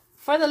it.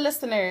 For the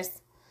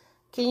listeners,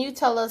 can you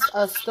tell us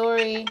a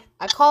story?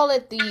 I call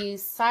it the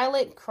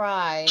silent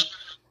cry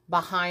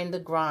behind the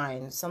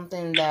grind.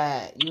 Something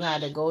that you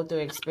had to go through,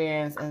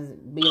 experience,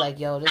 and be like,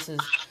 yo, this is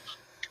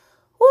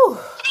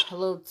a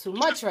little too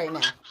much right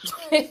now.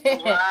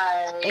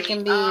 It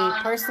can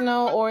be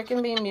personal or it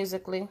can be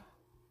musically.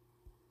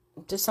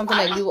 Just something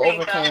that you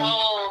overcame.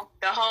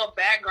 The whole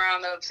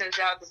background of since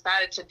y'all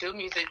decided to do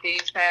music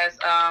these past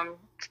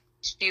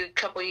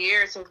couple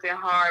years has been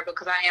hard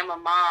because I am a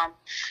mom.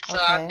 So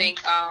I think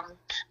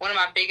one of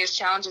my biggest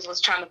challenges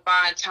was trying to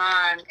find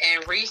time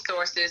and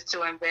resources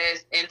to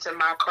invest into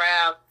my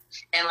craft.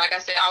 And like I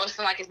said, I always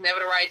feel like it's never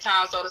the right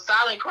time. So the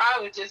silent cry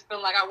was just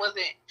feeling like I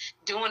wasn't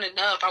doing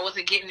enough. I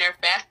wasn't getting there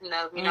fast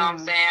enough. You know what I'm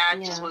saying?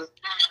 I just was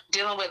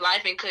dealing with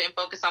life and couldn't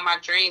focus on my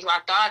dreams. Well,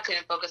 I thought I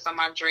couldn't focus on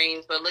my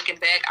dreams. But looking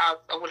back, I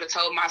would have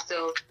told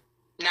myself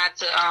not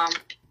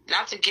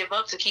to give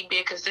up, to keep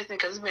being consistent,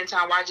 because there's been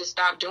time where I just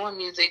stopped doing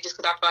music just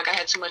because I feel like I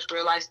had too much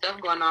real life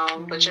stuff going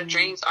on. But your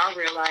dreams are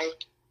real life.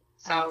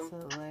 So.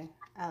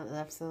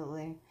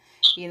 Absolutely.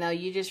 You know,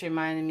 you just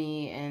reminded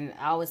me, and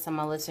I always tell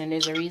my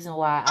listeners, there's a reason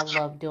why I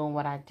love doing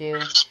what I do.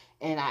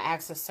 And I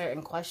ask her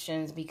certain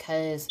questions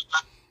because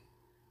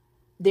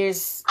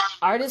there's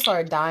artists are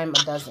a dime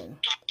a dozen.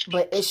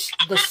 But it's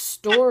the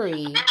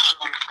story,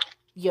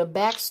 your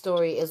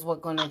backstory is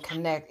what going to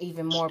connect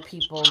even more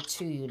people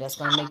to you. That's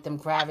going to make them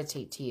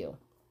gravitate to you.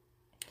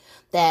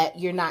 That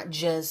you're not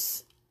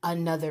just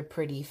another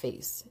pretty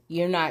face.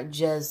 You're not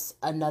just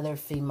another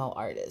female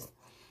artist.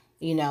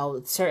 You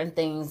know, certain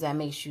things that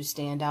makes you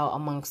stand out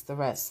amongst the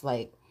rest.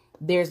 Like,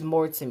 there's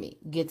more to me.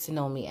 Get to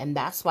know me. And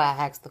that's why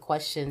I ask the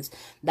questions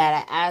that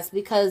I ask.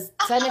 Because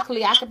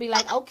technically, I could be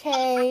like,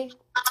 okay,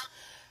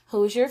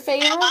 who's your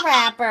favorite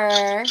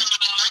rapper?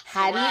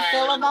 How do you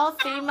feel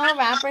about female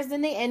rappers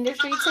in the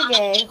industry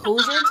today?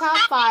 Who's your top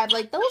 5?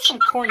 Like, those are some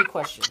corny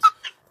questions.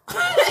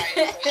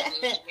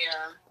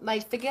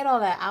 Like, forget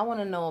all that. I want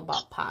to know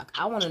about Pac.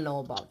 I want to know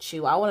about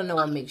you. I want to know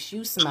what makes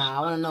you smile.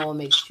 I want to know what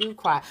makes you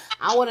cry.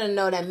 I want to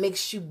know that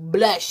makes you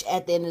blush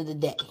at the end of the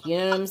day. You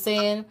know what I'm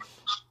saying?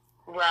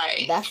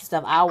 Right. That's the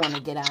stuff I want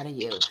to get out of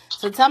you.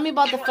 So tell me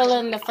about the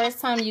feeling the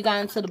first time you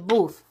got into the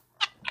booth.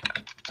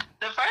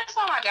 The first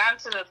time I got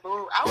into the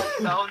booth, I was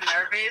so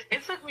nervous.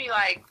 It took me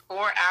like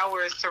 4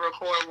 hours to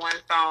record one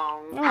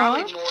song.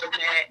 Probably more than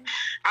that.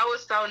 I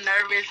was so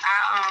nervous.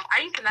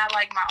 I used to not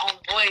like my own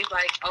voice,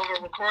 like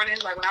over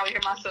recordings. Like when I would hear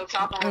myself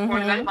talk on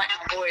recordings, I didn't like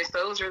my voice. So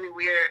it was really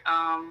weird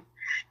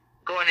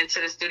going into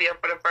the studio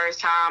for the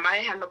first time. I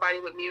didn't have nobody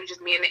with me. It was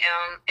just me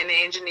and the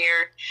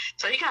engineer.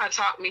 So he kind of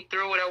talked me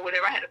through it or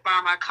whatever. I had to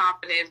find my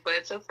confidence, but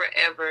it took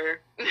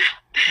forever.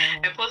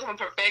 And plus I'm a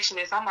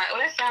perfectionist. I'm like, oh,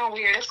 that sounds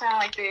weird. That sounds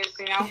like this,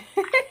 you know?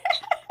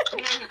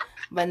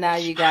 But now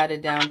you got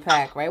it down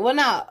packed, right? Well,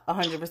 not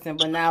 100%,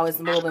 but now it's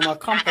a little bit more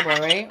comfortable,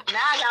 right? Now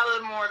I got a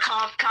little more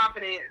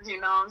confidence, you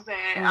know what I'm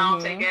saying? I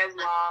don't take as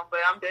long, but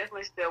I'm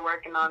definitely still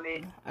working on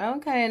it.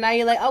 Okay, now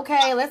you're like,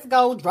 okay, let's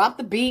go. Drop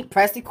the beat.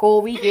 Press the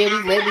cool. We here.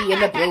 We live. We in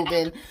the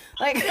building.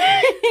 Like,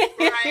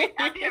 right.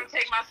 I didn't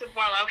take my support.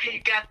 Like, okay,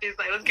 you got this.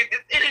 Like, let's get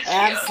this energy.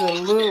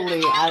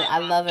 Absolutely. I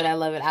love it. I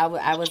love it.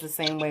 I was the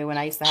same way when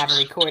I used to have a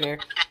recorder.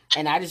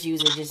 And I just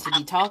use it just to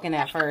be talking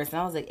at first.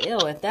 And I was like, ew,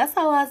 if that's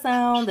how I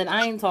sound, then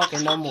I ain't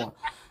talking no more.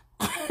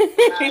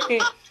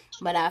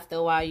 But after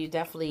a while, you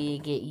definitely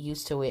get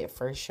used to it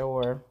for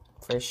sure.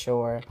 For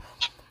sure.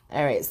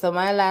 All right. So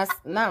my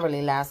not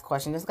really last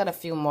question. Just got a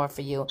few more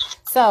for you.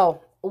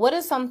 So what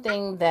is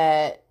something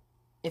that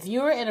if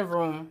you were in a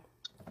room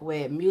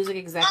with music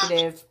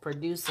executives,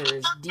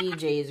 producers,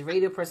 DJs,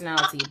 radio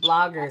personality,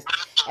 bloggers,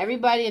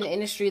 everybody in the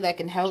industry that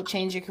can help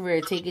change your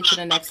career, take it to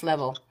the next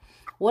level,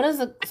 what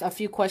is a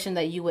few questions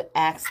that you would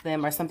ask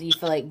them, or something you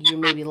feel like you're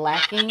maybe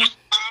lacking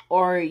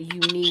or you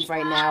need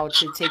right now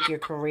to take your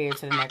career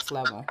to the next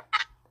level?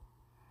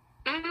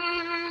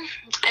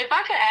 If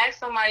I could ask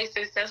somebody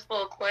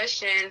successful a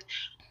question,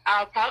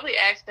 I'll probably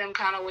ask them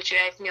kind of what you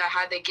asked me, like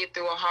how they get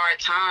through a hard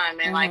time,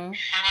 and like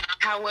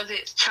how was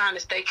it trying to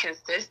stay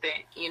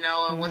consistent, you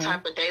know, and what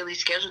type of daily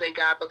schedule they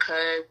got,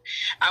 because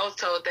I was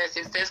told that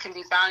success can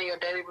be found in your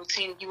daily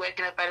routine. You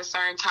waking up at a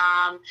certain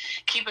time,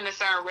 keeping a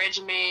certain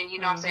regimen, you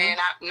know what I'm saying,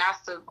 not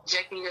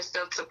subjecting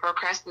yourself to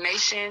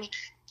procrastination.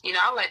 You know,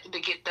 I like to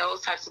get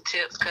those types of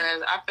tips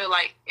because I feel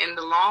like in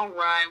the long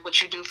run,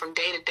 what you do from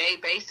day to day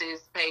basis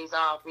pays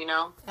off, you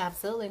know?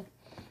 Absolutely.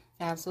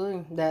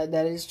 Absolutely.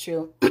 That is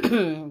true.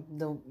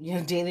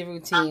 Your daily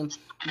routine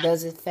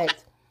does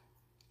affect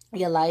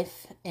your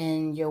life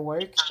and your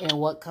work and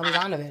what comes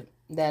out of it.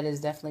 That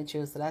is definitely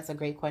true. So that's a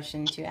great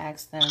question to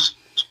ask them.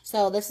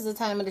 So this is a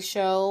time of the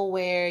show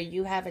where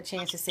you have a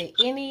chance to say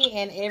any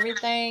and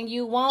everything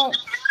you want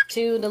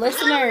to the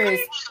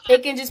listeners.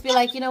 It can just be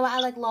like, you know what, I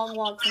like long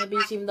walks on the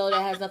beach, even though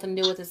that has nothing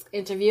to do with this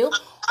interview.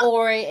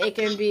 Or it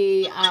can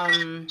be,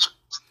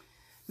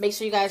 make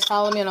sure you guys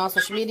follow me on all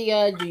social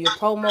media, do your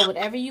promo,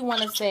 whatever you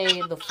want to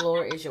say, the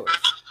floor is yours.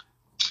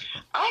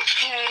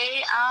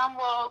 Okay,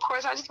 well, of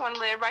course, I just want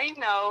to let everybody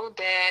know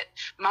that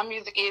my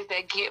music is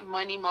that get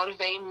money,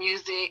 motivating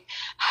music,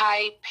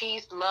 hype,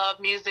 peace, love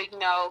music, you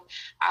know.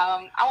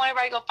 I want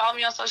everybody to go follow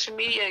me on social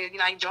media, you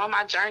know, join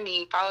my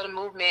journey, follow the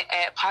movement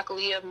at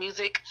Pacalia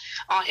Music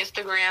on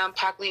Instagram,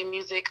 Pacalia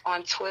Music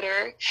on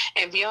Twitter,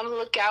 and be on the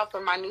lookout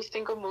for my new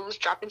single, Moves,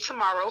 dropping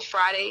tomorrow,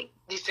 Friday,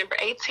 December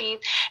 18th,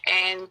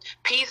 and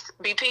peace,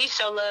 be peace,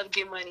 show love,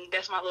 get money.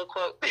 That's my little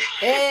quote.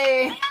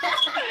 Hey!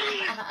 That's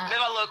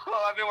my little quote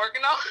I've been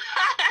working on.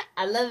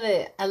 I love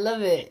it. I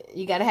love it.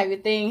 You gotta have your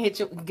thing,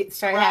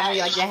 start having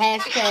like your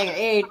hashtag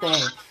and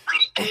everything.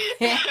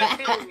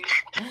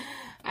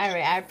 All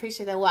right, I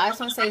appreciate that. Well, I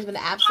just want to say it's been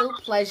an absolute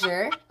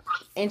pleasure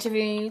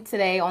interviewing you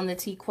today on the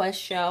T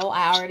Quest Show.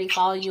 I already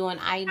follow you on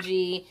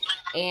IG,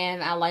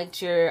 and I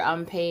liked your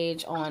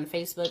page on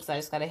Facebook, so I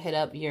just gotta hit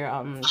up your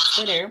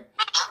Twitter.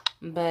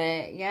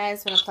 But yeah,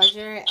 it's been a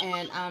pleasure,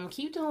 and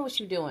keep doing what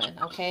you're doing,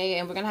 okay?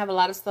 And we're gonna have a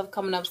lot of stuff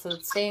coming up, so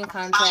stay in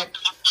contact.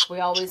 We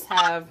always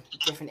have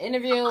different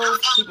interviews,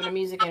 keeping the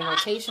music in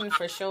rotation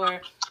for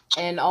sure,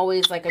 and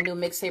always like a new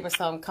mixtape or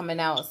something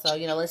coming out. So,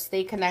 you know, let's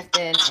stay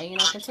connected and, you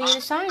know, continue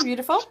to shine,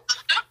 beautiful.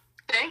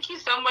 Thank you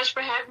so much for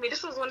having me.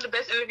 This was one of the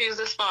best interviews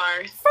thus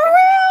far. For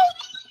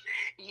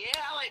real? Yeah,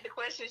 I like the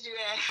questions you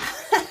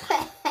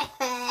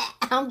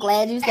asked. I'm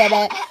glad you said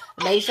that.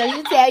 Make sure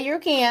you tell your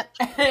camp.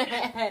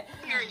 Hear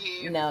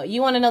you. No,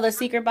 you want to know the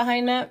secret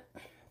behind that?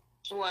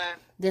 What?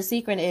 The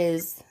secret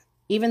is,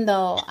 even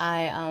though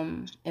I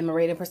am a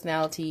radio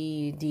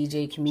personality,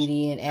 DJ,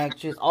 comedian,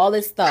 actress, all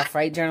this stuff,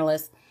 right,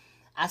 journalist,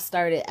 I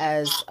started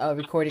as a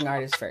recording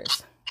artist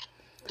first.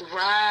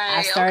 Right.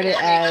 I started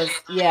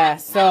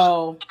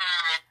so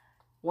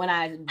when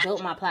I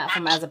built my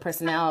platform as a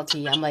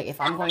personality, I'm like,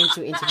 if I'm going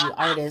to interview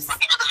artists,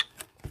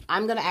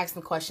 I'm going to ask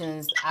them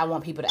questions I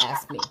want people to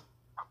ask me.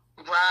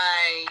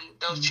 Right.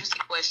 Those juicy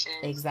questions.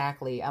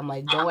 Exactly. I'm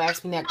like, don't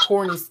ask me that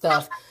corny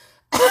stuff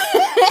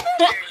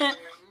that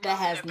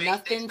has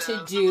nothing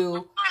to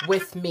do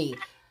with me.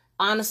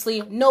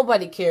 Honestly,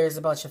 nobody cares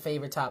about your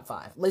favorite top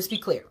 5. Let's be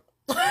clear.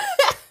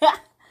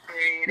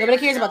 Nobody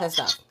cares about that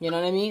stuff. You know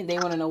what I mean? They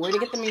want to know where to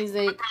get the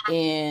music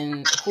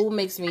and who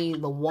makes me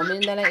the woman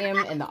that I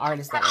am and the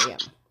artist that I am.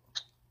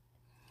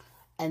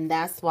 And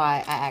that's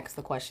why I ask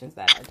the questions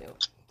that I do.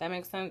 That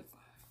makes sense?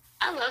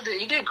 I loved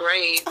it. You did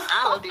great.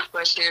 I love these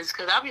questions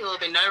because I'll be a little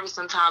bit nervous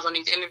sometimes on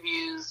these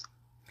interviews.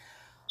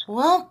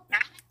 Well,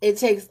 it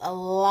takes a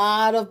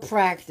lot of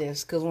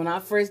practice because when I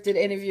first did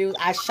interviews,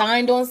 I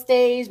shined on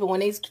stage, but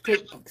when they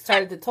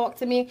started to talk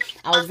to me,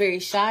 I was very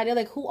shy. They're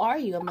like, who are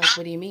you? I'm like,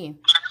 what do you mean?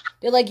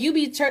 They're like, you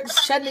be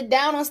shutting it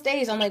down on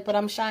stage. I'm like, but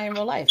I'm shy in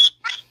real life.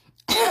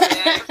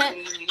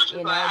 Exactly.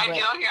 You know, I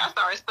get on here, I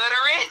start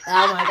stuttering.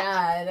 Oh my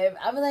God.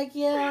 I'll be like,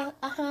 yeah,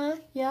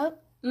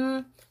 yep,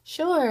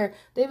 sure.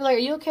 They be like, are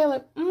you okay? I'm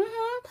like,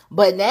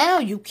 But now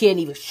you can't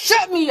even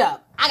shut me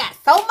up. I got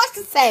so much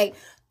to say.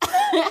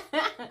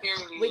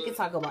 We can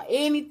talk about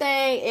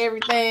anything,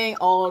 everything,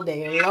 all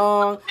day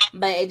long.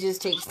 But it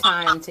just takes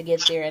time to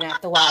get there. And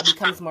after a while, it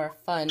becomes more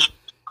fun.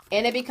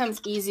 And it becomes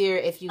easier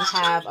if you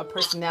have a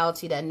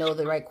personality that knows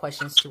the right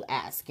questions to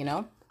ask, you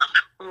know?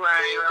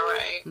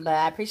 Right. But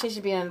I appreciate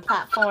you being on the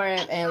platform.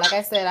 And like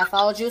I said, I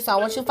followed you, so I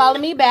want you to follow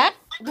me back.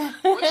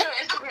 What's your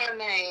Instagram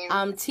name?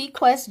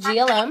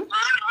 TQuestGLM.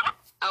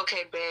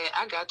 Okay, bet.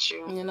 I got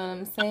you. You know what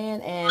I'm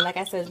saying? And like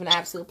I said, it's been an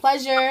absolute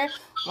pleasure.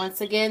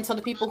 Once again, tell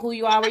the people who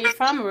you are, where you're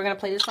from, and we're going to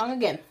play this song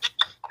again.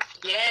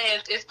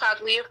 Yes, it's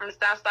Paglia from the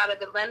south side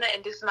of Atlanta,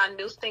 and this is my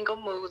new single,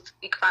 Moods.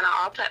 You can find it on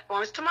all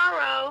platforms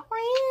tomorrow.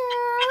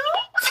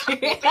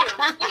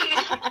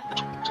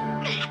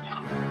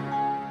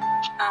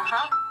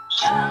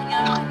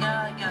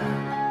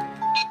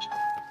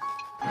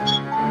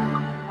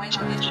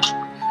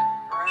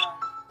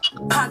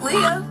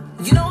 Paglia,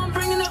 you know I'm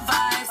bringing the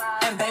vibes,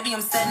 and baby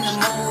I'm setting the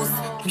moves.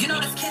 You know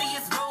this kitty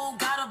is rude,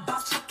 got a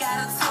boss chick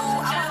attitude.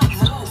 I'm on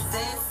move,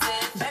 sis.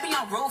 Baby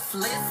I'm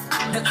ruthless,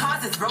 the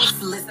cause is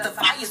ruthless. The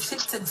fire's chick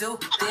to do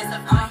this.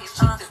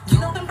 You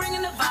know I'm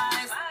bringing the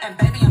vibes, and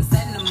baby I'm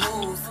setting the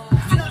moves.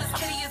 You know this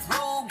kitty is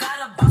rude, got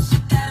a boss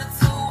chick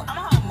attitude. I'm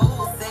on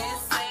move,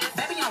 sis.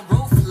 Baby I'm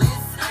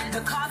ruthless,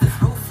 the cause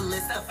is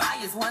ruthless. The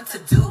fire's one to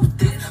do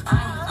this.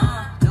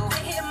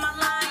 They hit my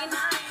line,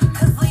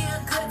 'cause we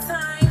a good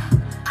time.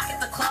 I get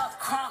the club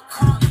crunk,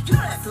 crunk. You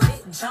know that's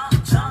lit, jump,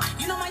 jump.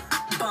 You know my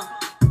bump,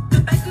 the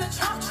bass in the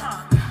trunk,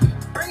 trunk.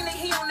 Bring the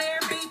heat on there,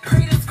 be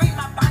pretty discreet.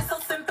 My body so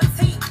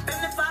sympathy,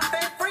 55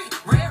 and free.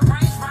 Red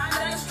range, ride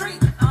down the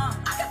street.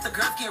 I got the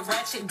girls get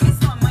ratchet, get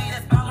some money,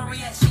 that's baller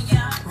reaction,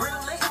 yeah. Real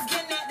lit is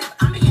getting active.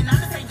 I'm being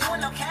honest, ain't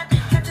doing no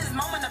capping. Catch this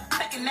moment of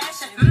back in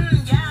action,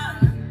 yeah.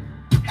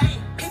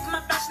 Hey, people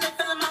my fashion, they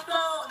feeling my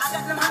flow. I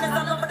got them hundreds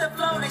all over the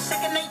flow. They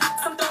shaking they,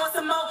 I'm throwing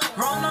some more.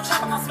 Rollin' on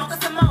trap, I'm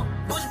smoking some more.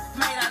 Bush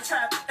made out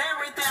trap,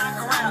 everything I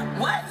can rap.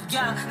 What?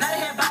 Yeah, now they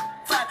head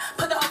back flat.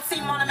 Put the whole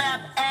team on the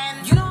map,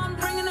 and you know I'm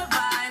bringing the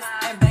vibes,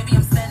 and baby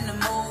I'm setting the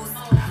moves.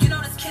 You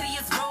know this kitty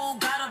is rude,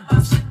 got a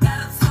boss shit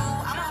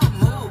attitude. I'm on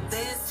move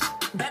this,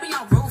 baby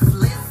I'm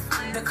ruthless.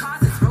 The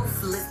cause is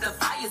ruthless, the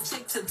fire's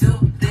chick to do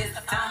this.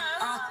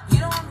 You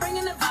know I'm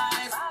bringing the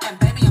vibes, and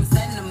baby I'm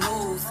setting the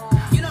moves.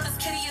 You know this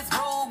kitty is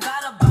rude,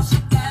 got a boss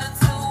shit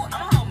attitude.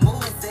 I'm on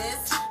move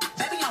this,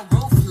 baby I'm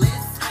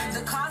ruthless.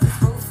 The cause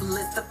is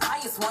ruthless, the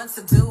fire's one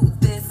to do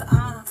this.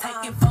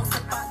 Taking folks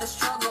about the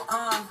struggle.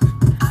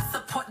 I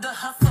support the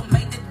hustle,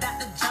 made it out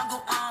the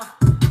jungle.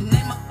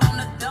 Name up on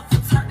the duffel,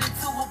 turned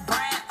into a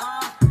brand.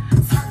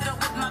 Turned up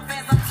with my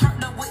fans, I'm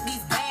turned up with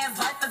these bands.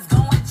 Life is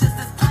going just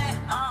as planned.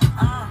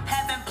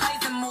 Having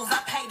plays and moves,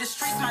 I pay the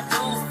streets my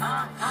dues.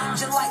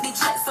 Just like these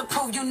checks to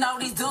prove, you know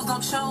these dudes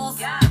gon'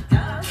 choose.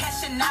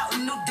 Cashing out,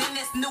 new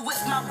dentist, new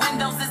whips, my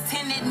windows is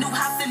tinted, new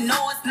house and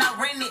no, it's not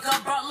rented. Go,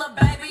 bro, little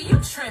baby, you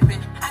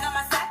tripping. I got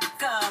my sack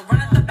up, run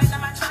up the back of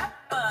my trap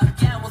up.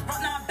 Yeah, was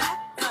broke, now I'm back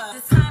up.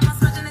 This time I'm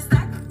smudging it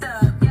stacked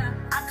up.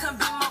 I couldn't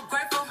be more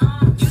grateful.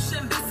 You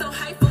shouldn't be so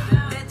hateful.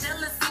 That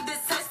jealousy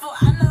distasteful.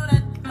 I know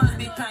that must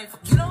be painful.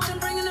 You know I'm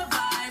bringing the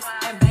vibes,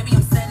 and baby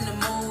I'm setting the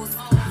moves.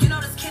 You know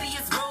this kitty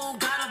is rude,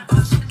 got a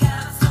bunch of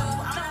attitude.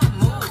 I'm on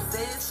move,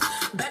 bitch.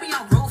 Baby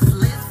I'm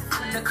ruthless.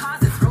 The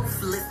cause is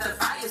ruthless. The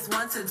fire's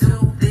one to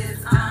do this.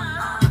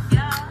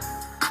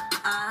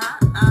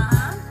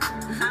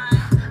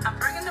 I'm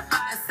bringing the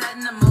vibes,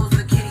 setting the moves.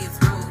 The kitty is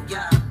rude,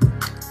 yeah.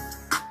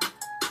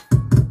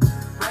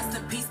 Rest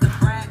in peace, the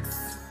Brax.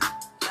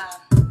 Yeah.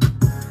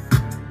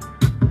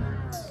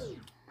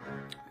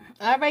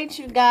 All right,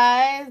 you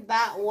guys,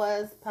 that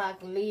was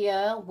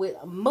Paglia with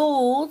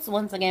Moods.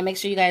 Once again, make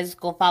sure you guys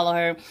go follow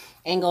her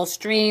and go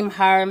stream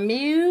her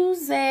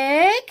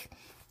music.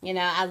 You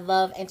know, I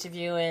love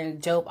interviewing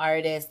dope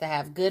artists that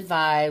have good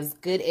vibes,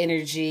 good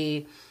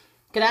energy.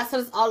 Because that's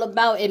what it's all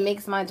about. It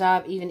makes my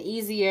job even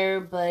easier.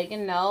 But, you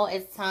know,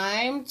 it's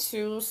time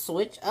to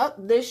switch up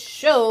this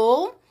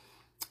show.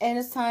 And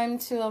it's time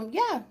to,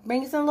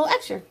 bring you some little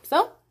extra.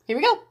 So, here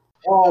we go.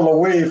 All the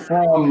way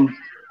from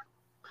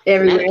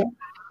everywhere.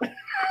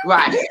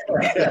 Right.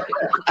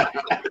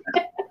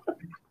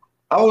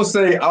 I would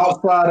say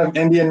outside of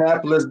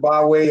Indianapolis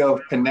by way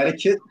of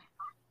Connecticut.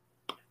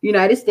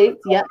 United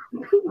States, yep.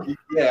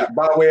 Yeah,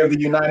 by way of the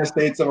United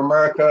States of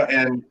America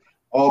and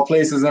all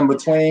places in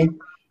between.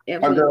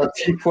 Yep. Our girl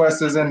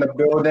T-Quest is in the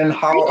building.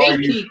 How are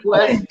you?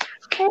 T-Quest.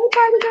 Hey,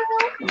 party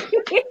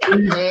girl.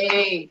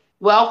 Hey,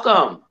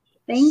 welcome.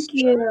 Thank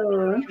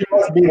you. She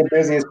must be the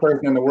busiest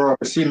person in the world.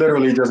 She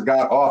literally just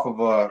got off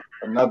of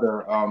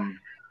another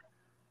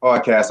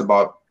podcast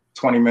about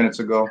 20 minutes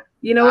ago.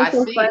 You know what's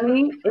so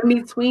funny? In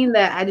between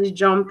that, I just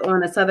jumped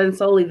on a Southern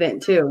Soul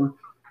event too.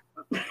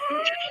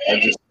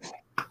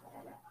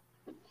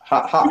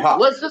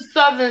 What's the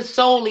Southern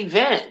Soul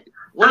event?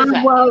 What is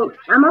that? Well,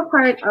 I'm a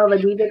part of a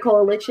DJ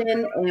coalition,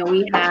 and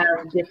we have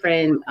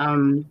different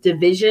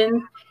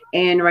divisions.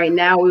 And right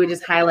now, we were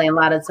just highlighting a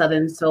lot of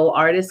Southern Soul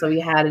artists. So we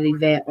had an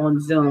event on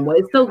Zoom. Well,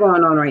 it's still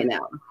going on right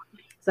now.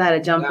 So I had to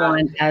jump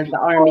on as the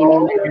Army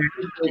member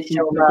to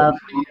show love.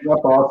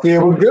 See,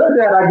 it was good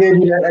that I gave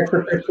you that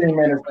extra 15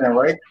 minutes then,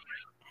 right?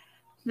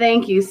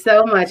 Thank you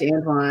so much,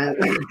 Antoine.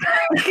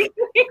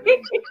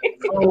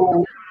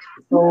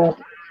 So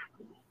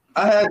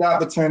I had the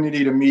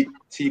opportunity to meet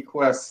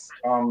T-Quest,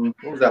 what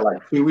was that,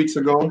 like 2 weeks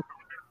ago?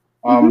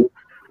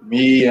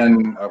 Me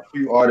and a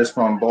few artists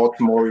from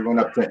Baltimore, we went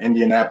up to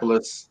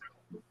Indianapolis,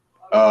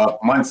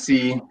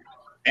 Muncie,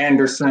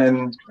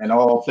 Anderson, and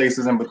all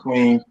places in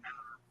between.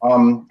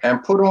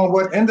 and put on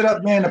what ended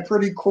up being a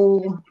pretty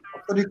cool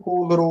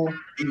little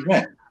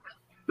event.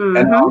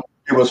 And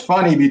it was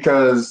funny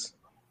because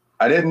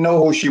I didn't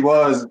know who she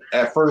was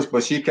at first,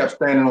 but she kept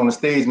standing on the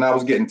stage, and I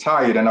was getting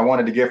tired, and I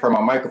wanted to give her my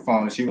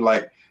microphone, and she was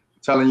like,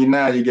 "I'm telling you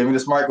now, you give me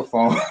this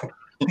microphone,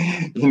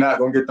 you're not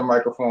gonna get the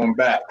microphone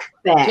back."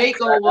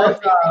 Take over.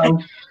 At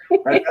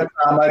that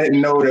time, I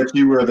didn't know that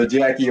you were the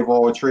Jackie of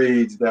all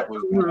trades. That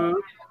was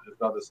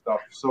this other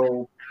stuff.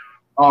 So,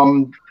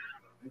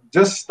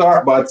 just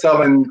start by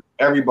telling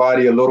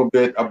everybody a little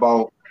bit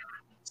about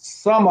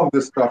some of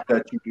the stuff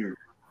that you do.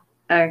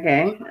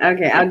 Okay,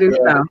 I'll do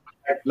some.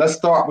 Let's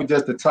start with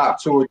just the top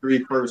 2 or 3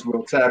 first.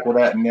 We'll tackle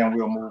that, and then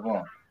we'll move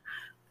on.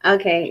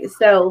 Okay,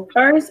 so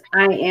first,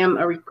 I am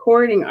a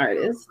recording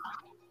artist,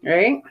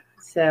 right?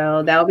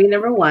 So that'll be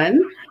number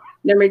 1.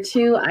 Number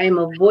 2, I am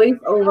a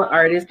voiceover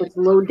artist, which is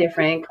a little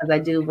different because I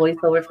do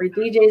voiceover for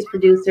DJs,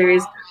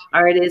 producers,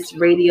 artists,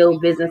 radio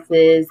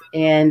businesses,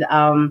 and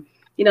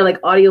like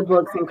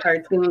audiobooks and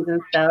cartoons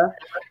and stuff.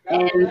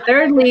 And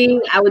thirdly,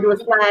 I would do a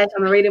slash.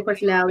 I'm a radio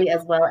personality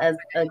as well as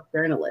a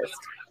journalist.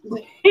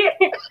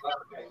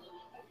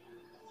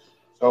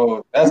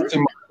 So that's too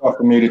much stuff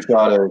for me to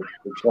try to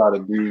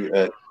do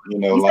at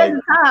like.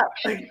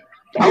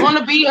 I want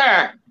to be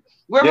her.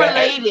 We're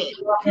related.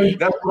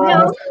 That's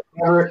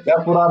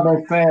what I've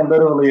been saying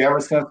literally ever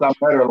since I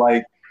met her.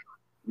 Like,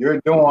 you're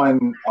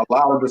doing a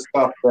lot of the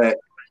stuff that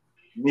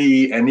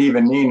me and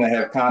even Nina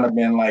have kind of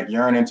been like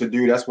yearning to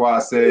do. That's why I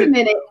said. Wait a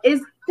minute,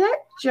 is that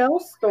Joe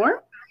Storm?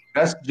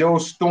 That's Joe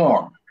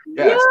Storm.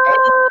 Yes.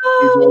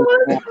 Yo,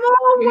 what a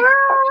small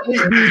world.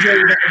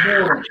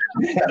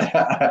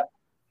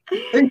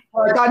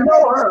 Like, I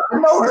know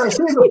her. She's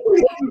a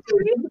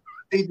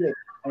DJ.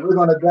 And we're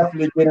gonna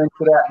definitely get into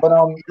that. But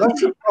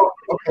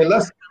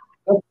let's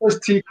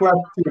first T-Quest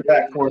to the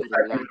back for a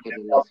second.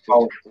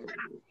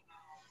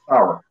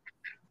 Tara,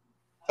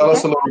 tell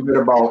us a little bit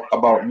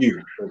about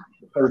you,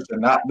 the person,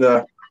 not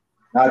the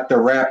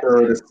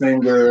rapper, the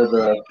singer,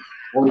 the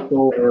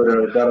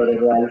voiceover, the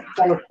da-da-da-da.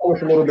 Tell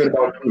us a little bit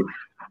about you.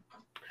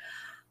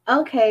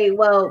 Okay,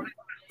 well,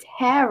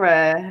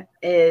 Tara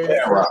is.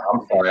 Tara,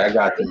 I'm sorry, I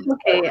got you.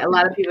 Okay, a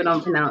lot of people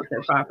don't pronounce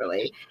it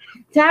properly.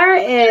 Tara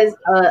is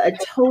a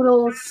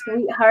total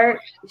sweetheart.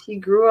 She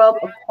grew up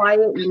a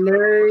quiet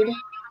nerd.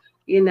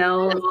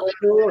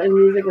 School and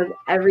music was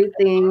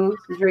everything.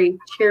 She's very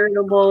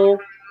charitable.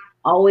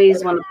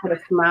 Always want to put a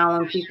smile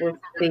on people's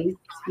face.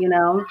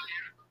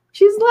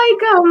 She's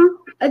like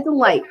a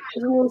delight.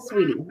 She's a little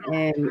sweetie,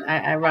 and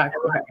I rock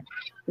for her.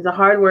 She's a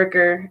hard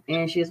worker,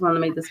 and she just wants to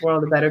make this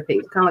world a better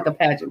place. Kind of like a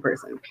pageant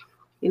person.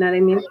 You know what I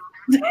mean?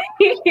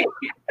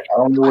 I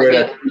don't know where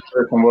that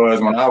person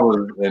was when I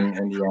was in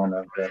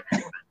Indiana.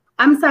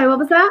 I'm sorry, what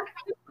was that?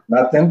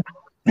 Nothing.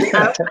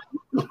 Nothing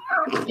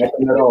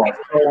at all.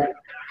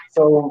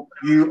 So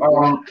you're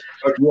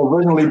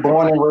originally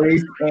born and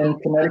raised in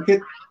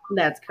Connecticut?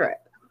 That's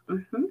correct.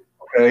 Mm-hmm.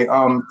 Okay.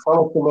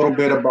 Tell us a little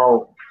bit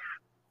about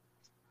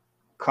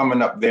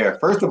coming up there.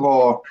 First of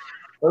all,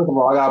 I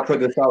gotta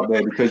put this out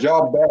there because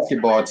y'all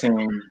basketball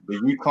team, the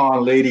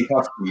UConn Lady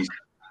Huskies,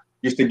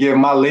 used to give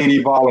my lady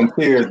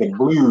volunteers the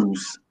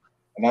blues,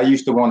 and I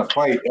used to want to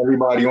fight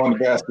everybody on the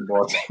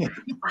basketball team.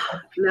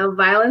 No,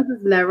 violence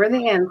is never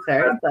the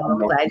answer, so I'm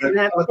glad you didn't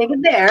have to take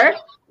it there.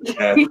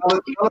 Yeah, tell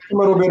us a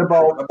little bit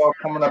about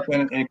coming up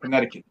in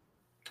Connecticut,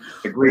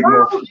 the great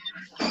North.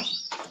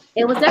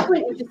 It was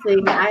definitely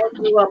interesting. I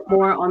grew up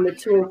more on the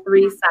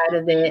 203 side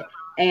of it,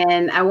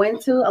 and I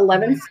went to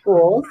 11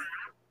 schools,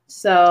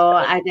 so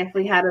I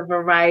definitely had a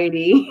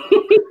variety.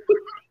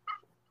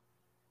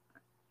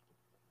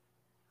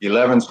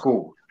 11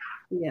 schools.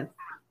 Yes.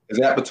 Is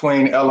that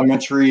between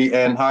elementary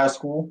and high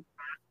school?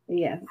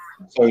 Yes.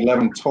 So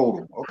 11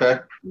 total. Okay.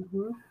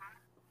 Mm-hmm.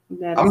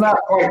 I'm not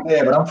quite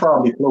there, but I'm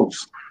probably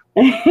close.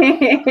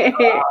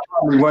 I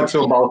probably went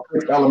to about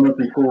 6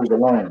 elementary schools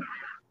alone.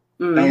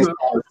 Mm-hmm. Things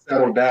started to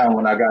settle down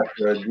when I got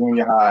to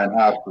junior high and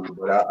high school,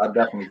 but I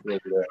definitely feel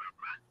that.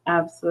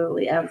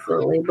 Absolutely.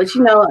 But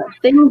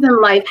things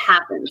in life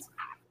happens.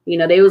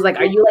 They was like,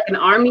 "Are you like an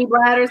army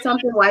brat or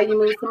something? Why you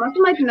move so much?"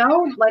 I'm like,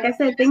 no. Like I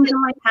said, things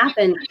in life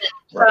happen.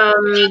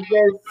 From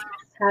just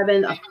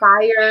having a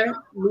fire,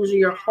 losing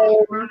your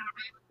home,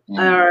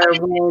 or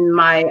when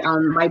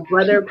my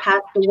brother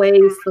passed away,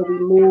 so we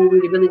moved.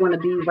 We really want to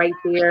be right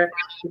there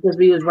because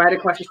we was right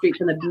across the street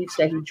from the beach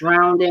that he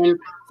drowned in.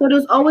 So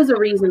there's always a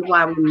reason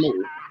why we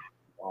moved.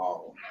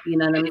 Wow. You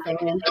know what I'm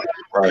saying?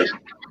 Right.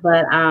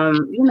 But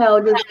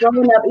just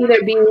growing up,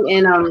 either being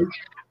in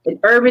an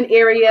urban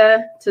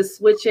area to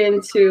switch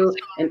into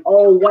an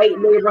all white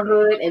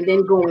neighborhood and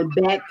then going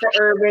back to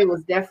urban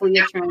was definitely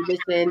a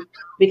transition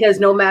because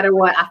no matter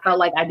what, I felt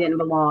like I didn't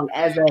belong.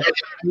 As a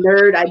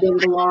nerd, I didn't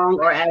belong,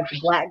 or as a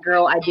Black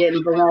girl, I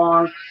didn't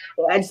belong.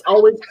 I just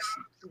always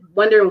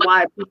wondering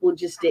why people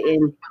just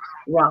didn't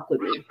rock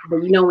with me. But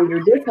when you're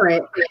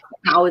different,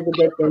 it's always a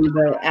good thing.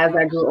 But as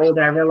I grew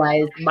older, I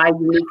realized my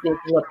uniqueness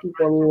is what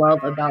people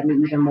love about me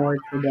even more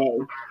today.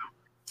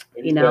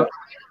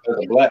 As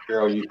a Black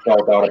girl, you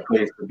felt out of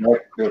place.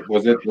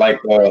 Was it like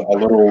a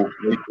little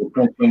racial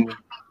tension?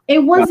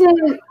 It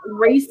wasn't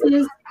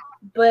racist,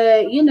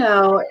 but you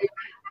know,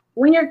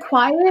 when you're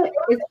quiet,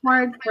 it's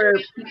hard for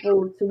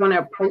people to want to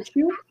approach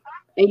you.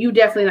 And you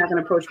definitely not going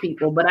to approach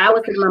people. But I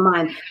was in my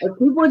mind, if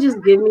people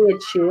just give me a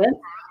chance,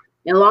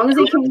 as long as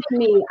they came to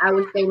me, I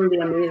would show them the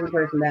amazing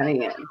person that I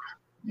am.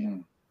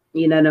 Mm.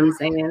 You know what I'm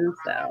saying?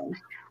 So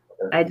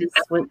I just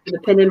went to the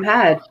pen and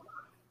pad.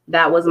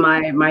 That was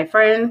my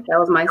friend. That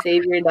was my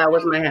savior. That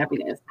was my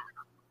happiness.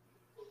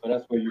 So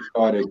that's where you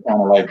started kind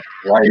of like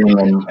writing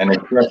and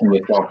expressing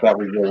yourself. That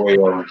was your way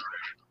of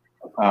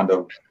kind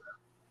of.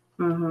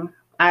 Mm-hmm.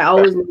 I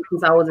always knew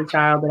since I was a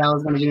child that I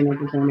was going to be an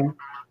entertainer.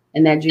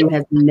 And that dream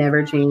has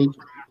never changed.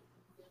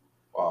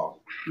 Wow.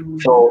 Mm-hmm.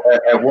 So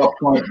at what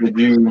point did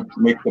you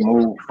make the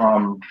move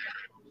from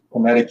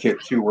Connecticut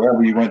to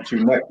wherever you went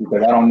to next?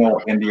 Because I don't know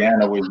if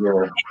Indiana was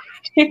your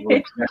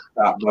next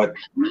stop, but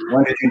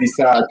when did you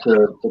decide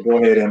to go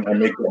ahead and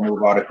make that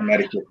move out of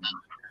Connecticut?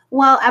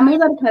 Well, I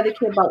moved out of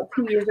Connecticut about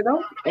 2 years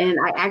ago, and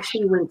I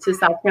actually went to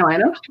South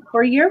Carolina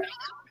for a year.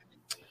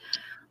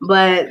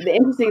 But the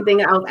interesting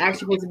thing, I was actually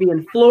supposed to be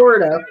in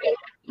Florida,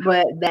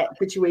 but that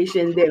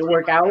situation didn't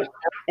work out,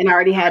 and I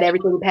already had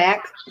everything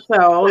packed. So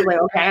I was like,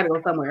 okay, I gotta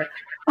go somewhere.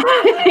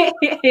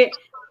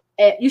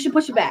 You should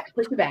push it back.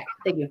 Push it back.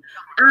 Thank you.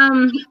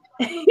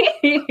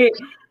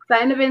 So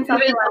I ended up in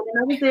South Carolina,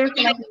 and I was there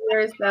for like a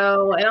year or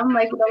so, and I'm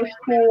like, that was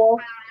cool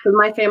because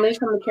my family's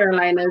from the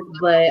Carolinas,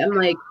 but I'm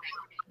like,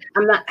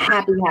 I'm not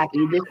happy.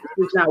 This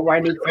is not where I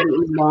need to be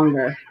any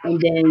longer.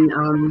 And then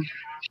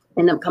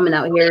end up coming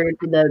out here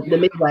to the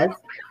Midwest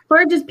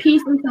for just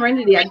peace and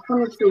serenity. I just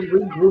wanted to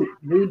regroup,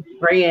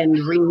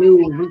 rebrand,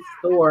 renew,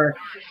 restore,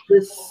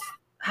 just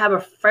have a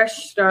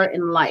fresh start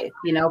in life,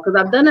 you know, because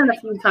I've done it a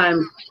few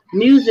times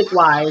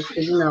music-wise,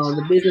 because, you know,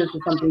 the business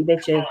is something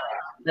vicious,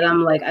 that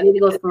I'm like, I need to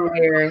go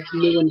somewhere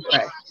new and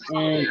fresh.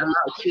 And I'm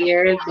out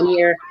here. It's been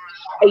here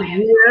a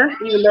year,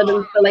 even though I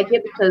didn't feel like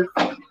it because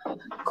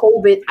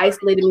COVID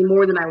isolated me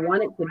more than I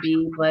wanted to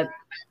be. But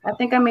I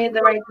think I made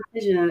the right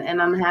decision,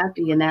 and I'm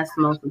happy, and that's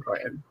the most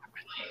important.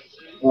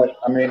 But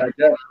I mean, I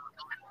guess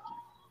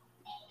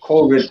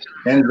COVID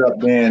ends up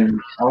being,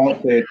 I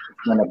won't say it's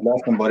been a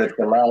blessing, but it's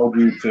allowed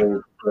you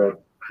to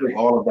take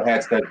all of the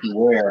hats that you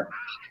wear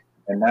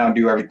and now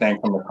do everything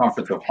from the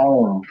comforts of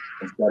home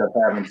instead of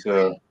having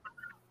to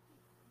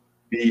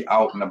be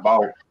out and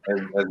about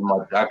as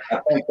much. I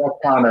think that's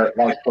kind of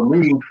like, for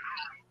me,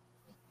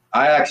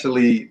 I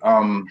actually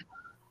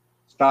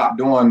stopped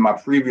doing my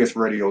previous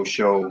radio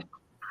show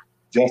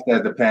just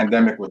as the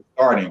pandemic was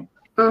starting.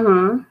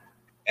 Mm-hmm.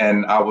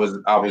 And I was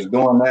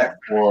doing that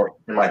for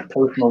like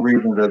personal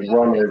reasons, as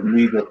well as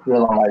me just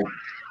feeling like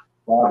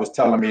God was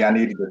telling me I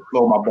needed to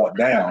slow my butt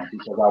down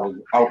because I was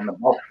out and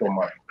about so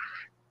much.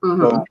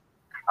 Mm-hmm. So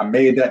I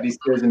made that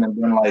decision, and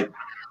then like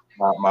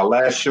my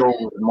last show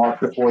was March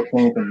the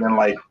 14th, and then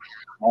like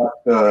March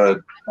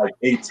the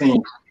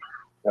 18th,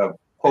 the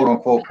quote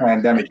unquote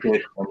pandemic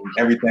hit, and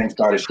everything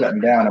started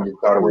shutting down, and we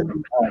started working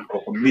from home.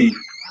 So for me,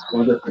 it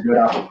was just a good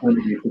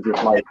opportunity to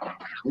just like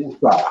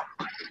stop.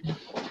 You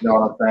know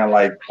what I'm saying?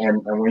 Like,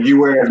 and when you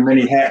wear as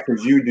many hats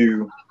as you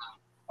do,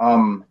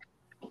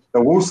 the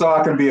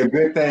woosah can be a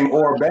good thing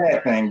or a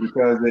bad thing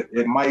because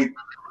it might,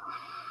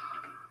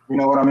 you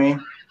know what I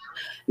mean?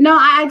 No,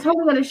 I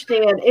totally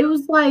understand. It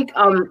was like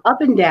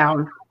up and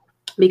down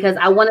because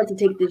I wanted to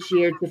take this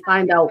year to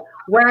find out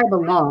where I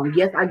belong.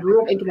 Yes, I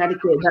grew up in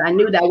Connecticut, but I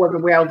knew that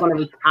wasn't where I was going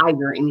to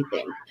retire or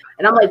anything.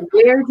 And I'm like,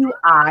 where do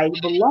I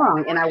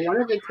belong? And I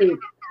wanted to take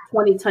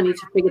 2020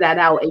 to figure that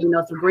out. And, you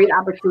know, some great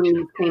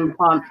opportunities came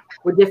from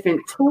with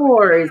different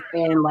tours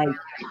and like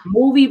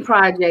movie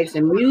projects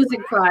and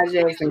music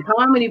projects and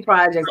comedy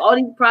projects, all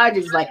these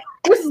projects. Like,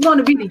 this is going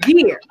to be the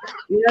year.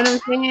 You know what I'm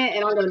saying?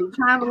 And I'm going to be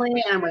traveling,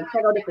 and I'm going to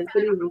check out different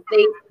cities and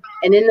states.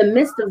 And in the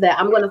midst of that,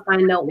 I'm going to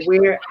find out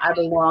where I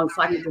belong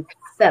so I can just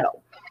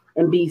settle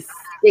and be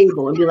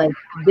stable and be like,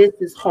 this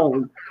is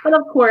home. But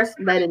of course,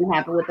 that didn't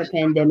happen with the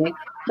pandemic.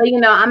 But,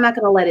 you know, I'm not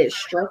going to let it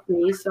stress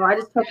me. So I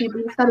just tell people,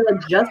 you just got to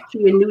adjust to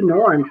your new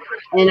norm.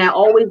 And I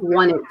always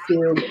wanted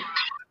to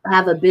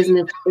have a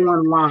business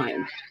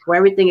online where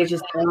everything is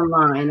just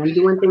online. I'm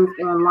doing things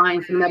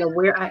online. So no matter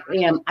where I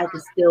am, I can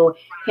still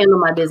handle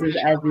my business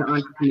as an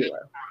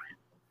entrepreneur.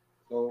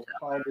 So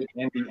how did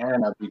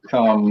Indiana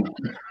become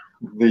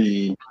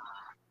the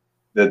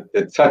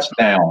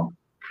touchdown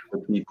for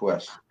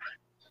TQuest?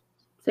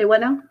 Say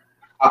what now?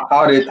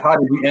 How did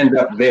you end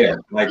up there?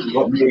 Like,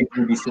 what made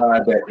you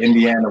decide that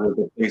Indiana was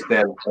the place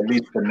that, at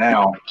least for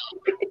now?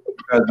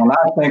 Because when I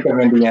think of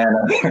Indiana,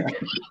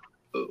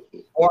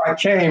 or I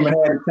came and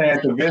had a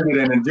chance to visit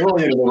and enjoy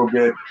it a little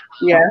bit.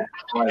 Yeah.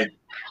 Like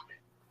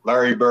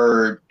Larry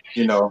Bird,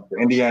 you know, the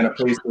Indiana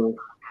Pacers,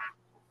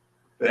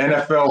 the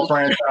NFL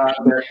franchise,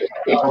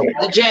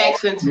 the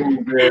Jacksons.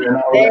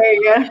 There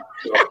you go.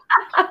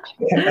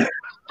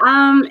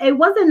 It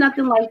wasn't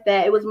nothing like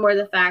that. It was more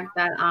the fact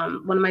that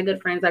one of my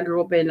good friends I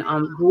grew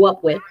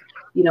up with,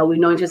 you know, we've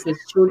known just as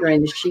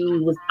children, she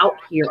was out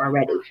here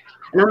already.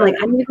 And I'm like,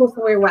 I need to go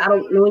somewhere where I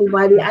don't know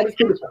anybody. I just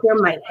need to clear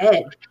my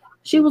head.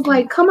 She was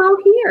like, come out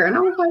here. And I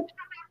was like,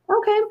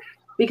 okay.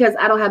 because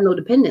I don't have no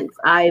dependents.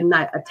 I am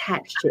not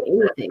attached to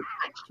anything.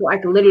 So I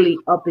can literally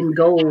up and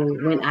go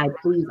when I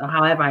please or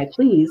however I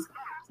please.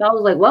 So I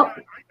was like, well,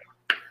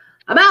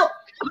 I'm out.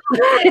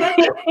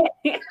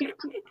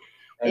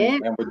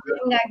 and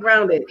got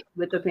grounded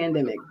with the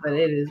pandemic, but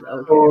it is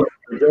okay. So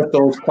just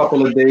those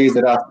couple of days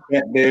that I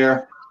spent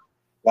there,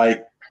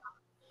 like,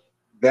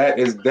 that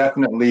is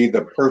definitely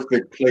the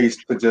perfect place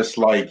to just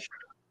like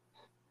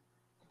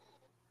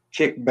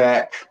kick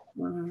back.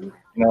 Mm-hmm.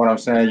 You know what I'm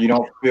saying? You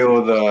don't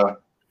feel the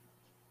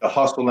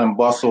hustle and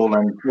bustle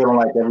and feeling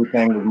like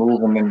everything was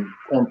moving in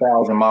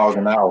 10,000 miles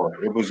an hour.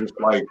 It was just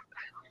like,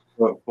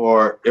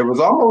 it was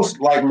almost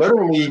like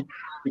literally,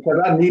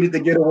 because I needed to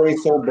get away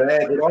so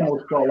bad, it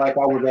almost felt like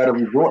I was at a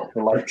resort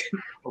for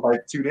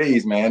like 2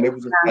 days, man. It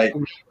was just like,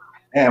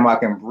 damn, I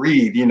can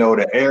breathe. You know,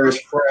 the air is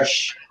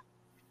fresh.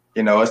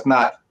 You know, it's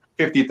not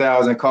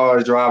 50,000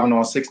 cars driving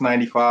on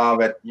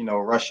 695 at, you know,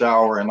 rush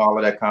hour and all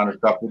of that kind of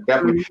stuff. It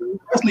definitely,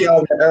 especially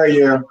out in the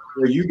area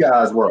where you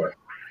guys were.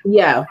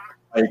 Yeah.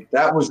 Like,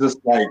 that was just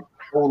like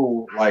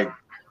total, like,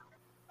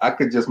 I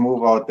could just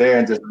move out there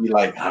and just be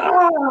like,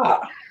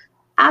 ah.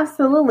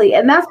 Absolutely.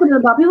 And that's what it's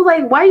about. People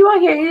like, why are you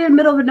out here in the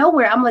middle of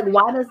nowhere? I'm like,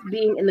 why does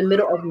being in the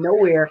middle of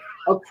nowhere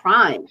a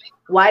crime?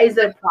 Why is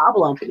it a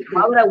problem?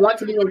 Why would I want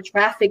to be in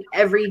traffic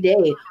every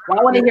day? Why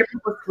would I hear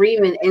people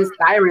screaming and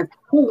sirens?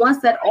 Who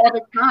wants that all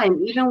the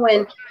time? Even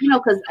when, you know,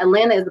 because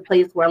Atlanta is a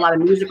place where a lot of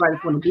music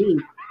artists want to be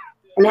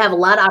and have a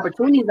lot of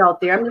opportunities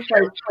out there. I'm just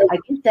like, I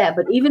get that.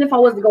 But even if I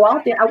was to go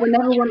out there, I would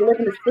never want to live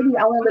in the city.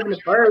 I want to live in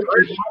the burbs or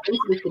into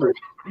the city.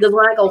 Because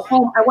when I go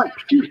home, I want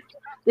peace.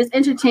 This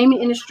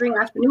entertainment industry and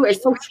entrepreneur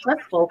is so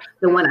stressful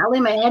that when I lay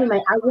my head in my,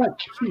 I want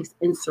peace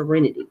and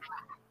serenity.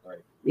 Right.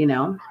 You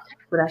know,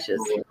 but that's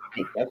just.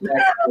 That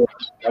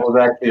was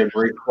actually a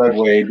great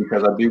segue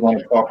because I do want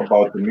to talk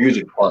about the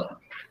music part.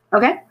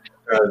 Okay.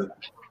 Because,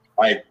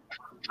 like,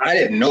 I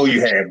didn't know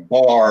you had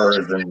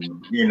bars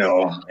and, you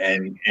know,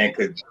 and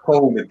could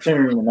hold the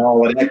tune and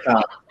all of that kind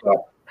of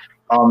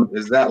stuff.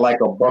 Is that like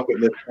a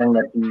bucket list thing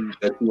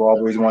that you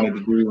always wanted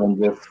to do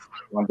and just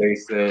one day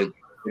said,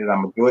 I'm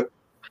gonna do it?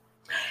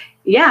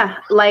 Yeah,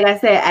 like I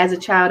said, as a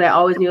child, I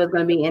always knew I was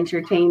going to be an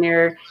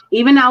entertainer.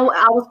 Even though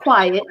I was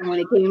quiet when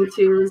it came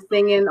to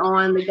singing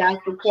on the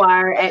gospel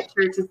choir at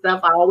church and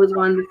stuff, I always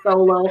wanted to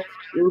solo.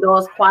 Even though I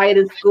was quiet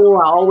in school,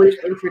 I always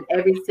entered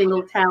every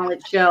single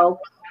talent show,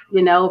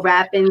 you know,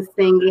 rapping,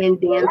 singing,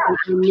 dancing.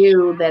 I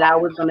knew that I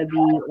was going to be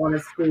on a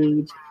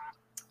stage.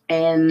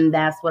 And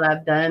that's what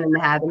I've done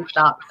and haven't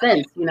stopped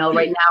since. You know,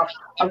 right now,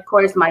 of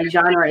course, my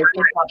genre is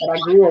hip hop, but I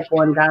grew up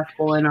on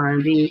gospel and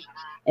R&B.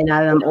 And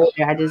now that I'm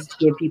older, I just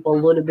give people a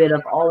little bit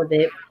of all of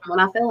it when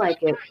I feel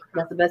like it.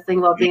 That's the best thing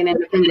about being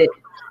independent.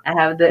 I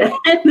have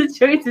the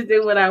choice to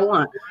do what I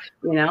want,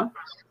 you know?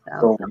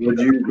 So would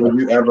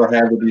you ever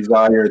have a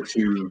desire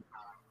to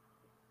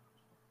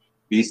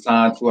be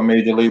signed to a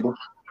major label?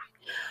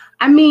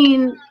 I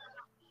mean,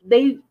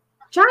 they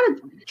try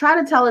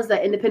to tell us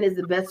that independent is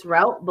the best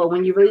route, but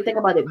when you really think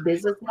about it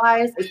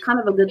business-wise, it's kind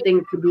of a good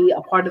thing to be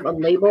a part of a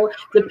label,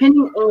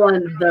 depending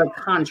on the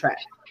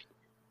contract.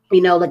 You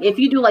know, like if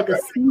you do like a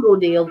single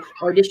deal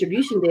or a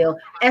distribution deal,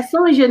 as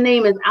soon as your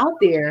name is out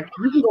there,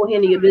 you can go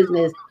handle your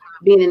business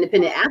being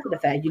independent after the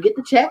fact. You get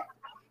the check,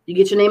 you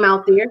get your name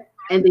out there,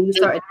 and then you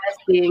start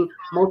investing,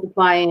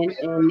 multiplying,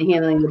 and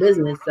handling the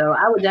business. So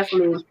I would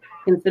definitely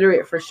consider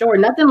it for sure.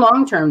 Nothing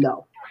long-term,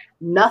 though.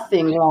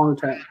 Nothing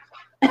long-term.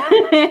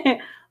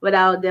 But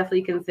I would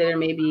definitely consider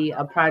maybe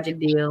a project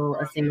deal,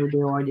 a single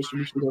deal, or a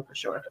distribution deal for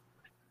sure.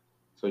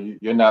 So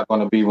you're not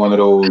going to be one of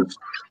those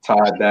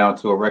tied down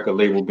to a record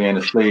label being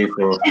a slave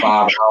for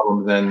 5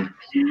 albums and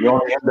you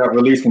only end up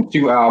releasing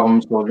 2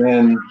 albums. So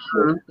then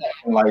you're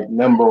like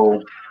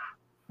limbo,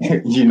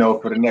 you know,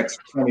 for the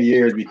next 20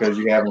 years because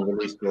you haven't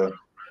released the.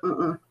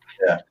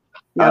 Yeah.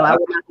 No, I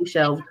would not be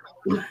shelved.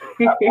 I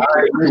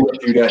agree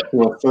with you that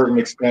to a certain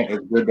extent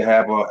it's good to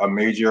have a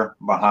major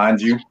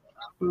behind you,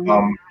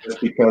 just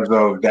because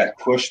of that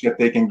push that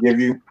they can give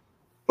you.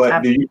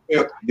 But do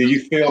you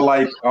feel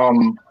like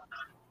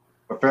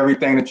with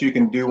everything that you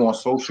can do on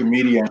social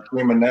media and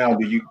streaming now,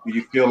 do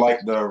you feel like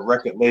the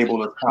record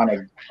label is kind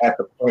of at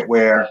the point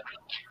where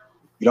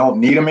you don't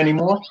need them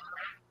anymore?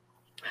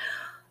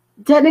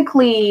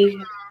 Technically,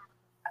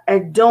 I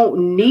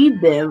don't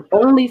need them,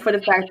 only for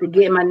the fact of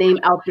getting my name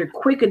out there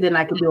quicker than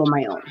I can do on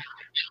my own.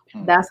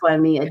 That's why I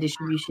mean a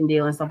distribution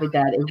deal and stuff like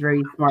that is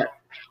very smart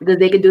because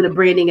they can do the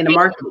branding and the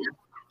marketing.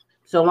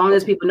 So long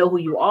as people know who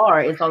you are,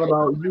 it's all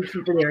about you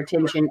keeping their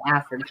attention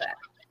after the fact.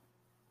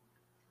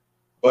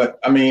 But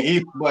I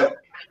mean,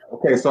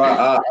 okay, so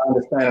I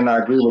understand and I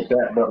agree with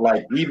that. But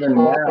like even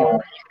now,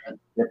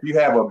 if you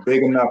have a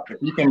big enough,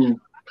 if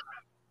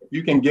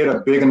you can get a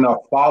big enough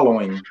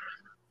following,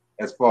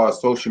 as far as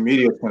social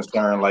media is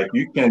concerned, like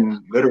you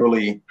can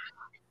literally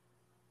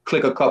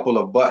click a couple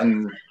of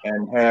buttons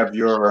and have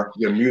your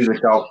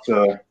music out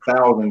to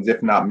thousands,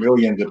 if not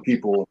millions, of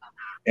people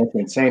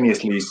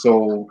instantaneously.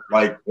 So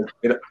like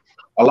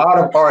a lot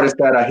of artists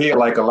that I hear,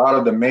 like a lot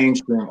of the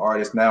mainstream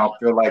artists now,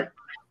 feel like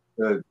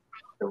the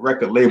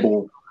record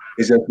label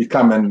is just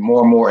becoming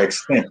more and more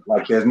extinct.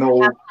 Like there's no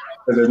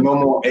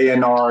more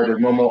A&R, there's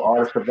no more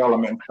artist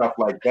development and stuff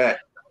like that.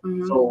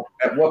 Mm-hmm. So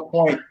at what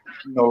point,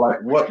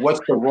 like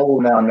what's the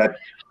role now that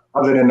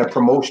other than the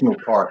promotional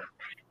part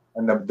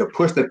and the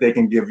push that they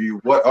can give you,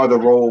 what other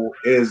role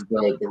is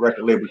the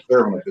record label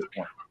serving at this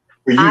point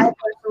for you?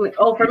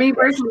 For me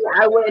personally,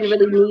 I wouldn't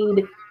really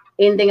need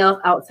anything else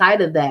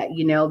outside of that,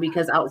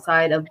 because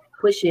outside of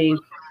pushing,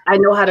 I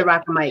know how to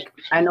rock a mic.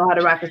 I know how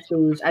to rock a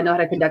stage. I know how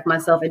to conduct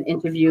myself in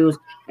interviews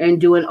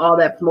and doing all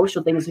that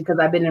promotional things because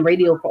I've been in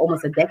radio for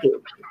almost a decade.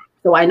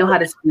 So I know how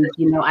to speak,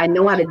 I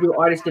know how to do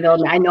artist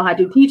development. I know how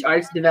to teach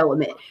artist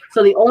development.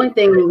 So the only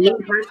thing me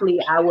personally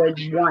I would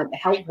want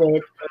help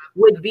with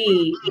would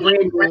be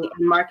branding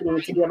and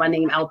marketing to get my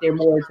name out there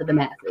more to the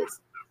masses.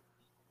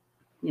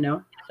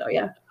 So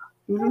yeah.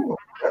 Mm-hmm.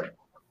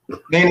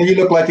 Nina, you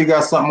look like you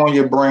got something on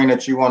your brain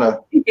that you want to.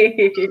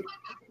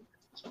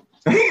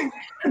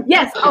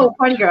 Yes. Oh,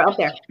 party girl up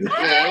there.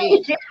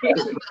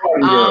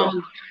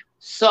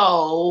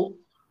 So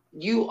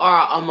you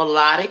are a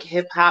melodic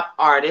hip hop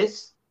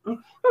artist.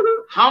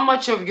 How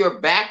much of your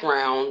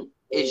background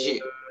is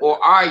you,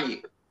 or are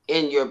you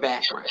in your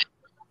background?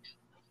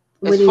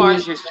 As far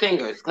as your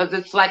singers, because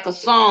it's like a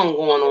song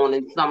going on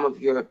in some of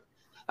your.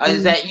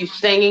 Is that you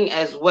singing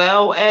as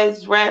well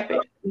as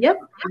rapping? Yep,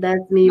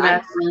 that's me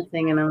rapping and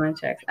singing on my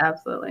tracks.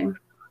 Absolutely.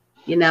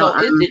 So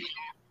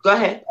go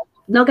ahead.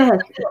 No, go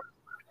ahead.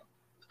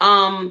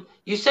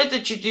 You said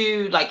that you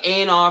do like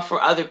A&R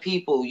for other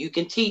people. You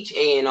can teach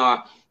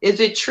A&R. Is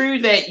it true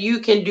that you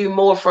can do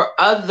more for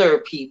other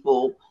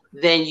people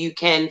than you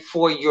can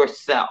for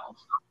yourself?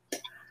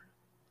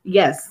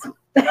 Yes.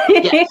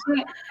 Yes.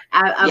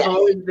 I've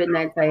always been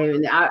that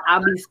type.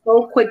 I'll be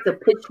so quick to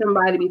pitch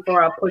somebody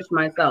before I push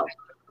myself.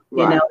 It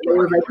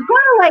was like, you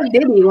kind of like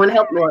Diddy, you want to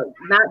help, or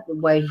not the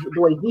way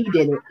he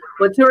did it,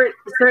 but to a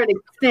certain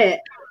extent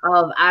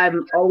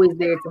I'm always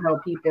there to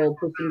help people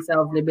push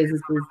themselves and their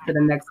businesses to the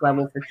next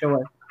level for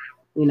sure.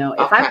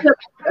 If I took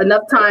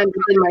enough time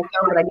within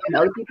myself that I give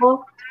other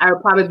people, I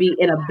would probably be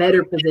in a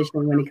better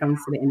position when it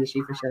comes to the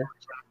industry for sure.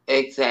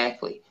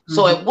 Exactly. Mm-hmm.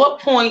 So at what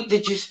point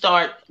did you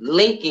start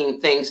linking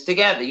things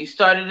together? You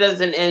started as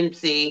an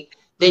MC,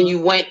 then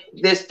you went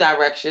this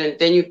direction,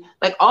 then you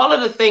like all of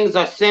the things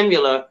are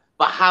similar,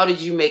 but how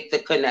did you make the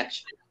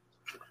connection?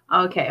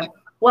 Okay.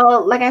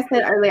 Well, like I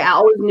said earlier, I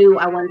always knew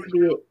I wanted to be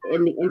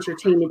in the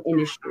entertainment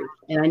industry.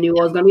 And I knew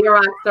I was going to be a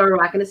rock star,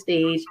 rocking the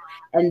stage.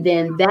 And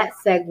then that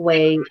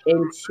segued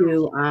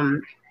into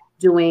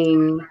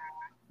doing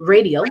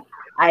radio.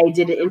 I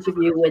did an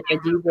interview with a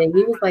DJ.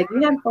 He was like,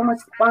 you have so much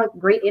fun,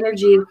 great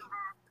energy.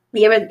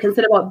 You ever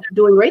consider about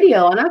doing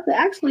radio? And I said,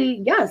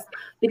 actually, yes.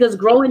 Because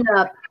growing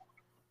up,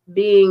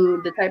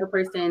 being the type of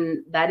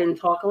person that didn't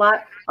talk a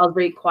lot, I was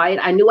very quiet.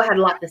 I knew I had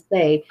a lot to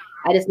say.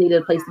 I just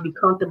needed a place to be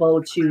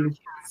comfortable to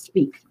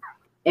speak.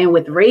 And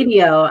with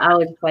radio, I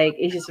was like,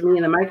 it's just me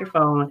and a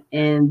microphone.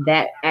 And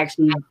that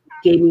actually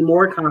gave me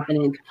more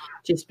confidence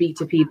to speak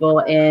to people.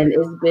 And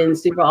it's been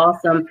super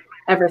awesome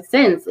ever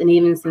since. And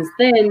even since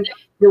then,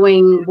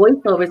 doing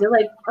voiceovers, they're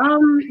like,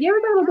 you ever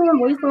thought about doing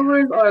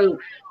voiceovers? Or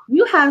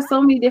you have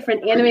so many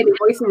different animated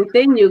voices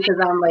within you, because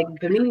I'm like a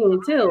comedian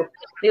too.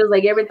 They was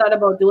like, you ever thought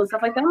about doing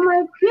stuff like that? I'm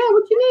like, yeah,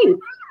 what you need?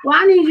 Well,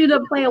 I need you to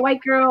play a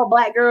white girl, a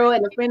black girl,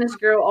 and a Spanish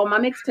girl on my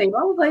mixtape.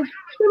 I was like,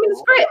 give me the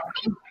script.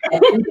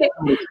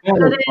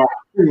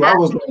 I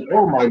was like,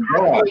 oh my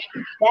God.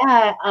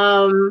 That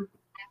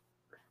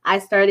I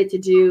started to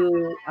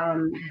do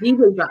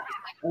DJ drops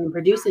and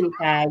producing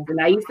tags,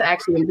 and I used to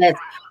actually invest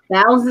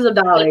thousands of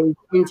dollars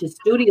into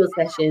studio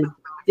sessions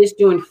just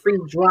doing free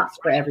drops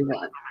for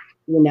everyone.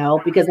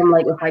 Because I'm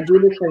like, if I do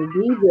this for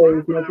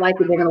DJs, most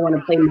likely they're gonna want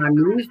to play my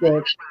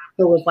music.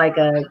 So it's like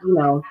a,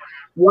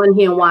 one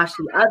hand wash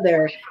the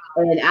other.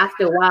 And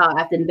after a while,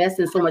 after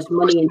investing so much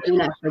money in doing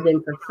that for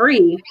them for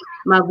free,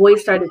 my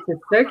voice started to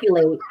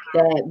circulate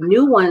that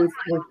new ones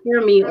would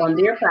hear me on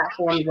their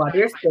platforms while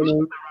they're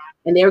spinning,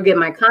 and they would get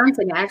my content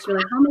and actually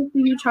like, how much do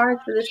you charge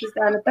for this,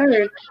 that, and the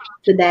third?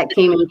 So that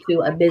came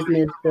into a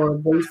business for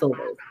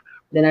voiceovers.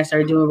 Then I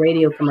started doing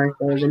radio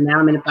commercials, and now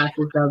I'm in the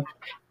process of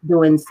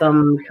doing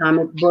some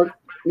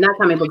not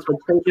comic books, but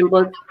children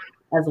books,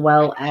 as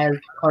well as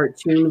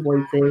cartoon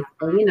voices.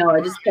 And,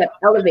 I just kept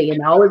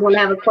elevating. I always want to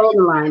have a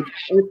clothing line.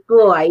 In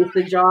school, I used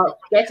to draw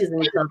sketches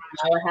and stuff.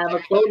 I would have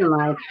a clothing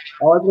line.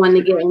 I always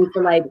wanted to get into,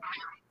 like,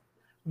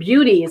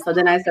 beauty. So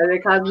then I started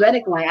a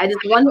cosmetic line. I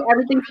just wanted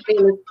everything to be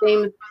in the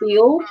same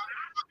field.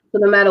 So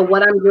no matter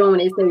what I'm doing, when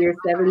they say your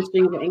 7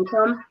 streams of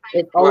income,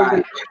 it's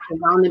always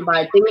surrounded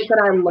by things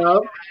that I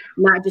love,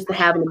 not just to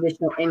have an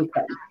additional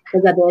income.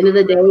 Because at the end of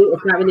the day,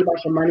 it's not really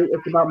about the money.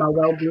 It's about my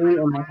well-being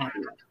and my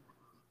happiness.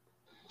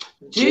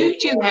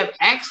 Dude, you have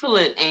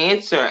excellent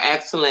answer.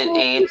 Excellent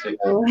answer.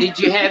 Did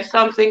you have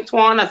something,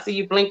 Twan? I see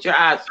you blinked your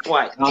eyes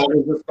twice.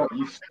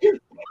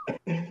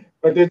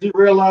 But did you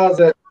realize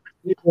that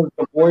he was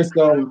the voice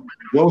of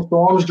Joe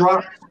Storm's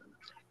Drop?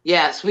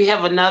 Yes, we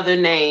have another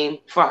name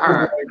for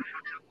her.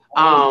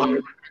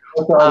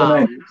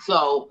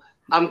 So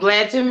I'm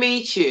glad to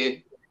meet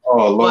you.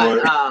 Oh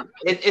Lord. But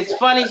it's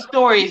funny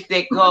stories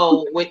that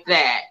go with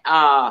that.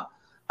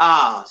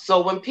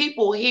 So when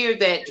people hear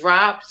that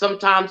drop,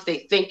 sometimes they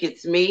think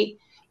it's me,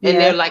 and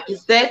they're like,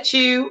 "Is that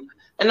you?"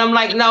 And I'm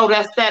like, "No,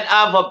 that's that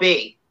other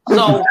B."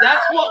 So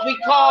that's what we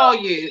call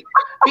you,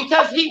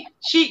 because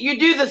you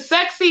do the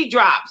sexy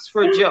drops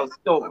for Joe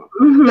Storm.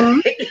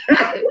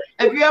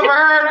 Have you ever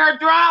heard her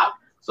drop?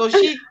 So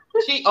she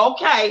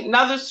okay.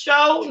 Another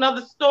show,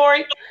 another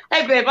story.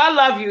 Hey, babe, I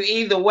love you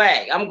either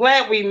way. I'm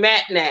glad we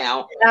met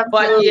now. Absolutely.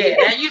 But yeah,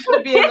 that used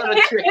to be a little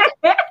tricky.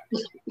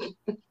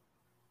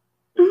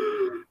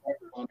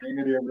 Name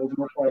of the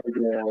original party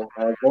girl.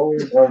 Go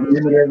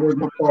name of the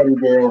original party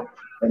girl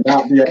and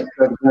not be at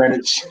the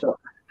granted show.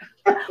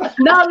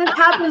 No, this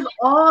happens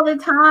all the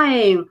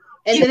time.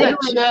 And He's then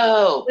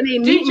Joe.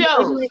 Do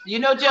Joe's. You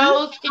know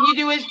Joe's? Can you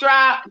do his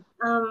drop?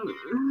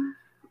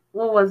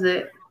 What was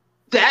it?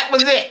 That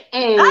was it.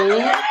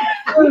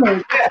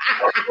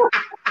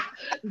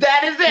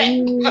 That is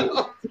it.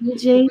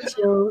 DJ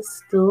Joe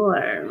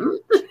Storm.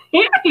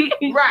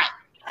 Right.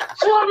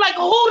 So I'm like,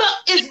 hold up,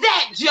 is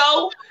that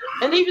Joe?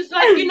 And he was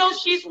like,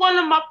 she's one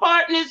of my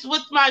partners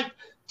with my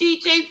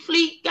DJ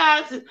Fleet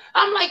guys. And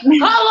I'm like,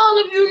 how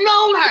long have you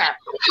known her?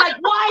 Like,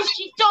 why is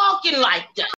she talking like that?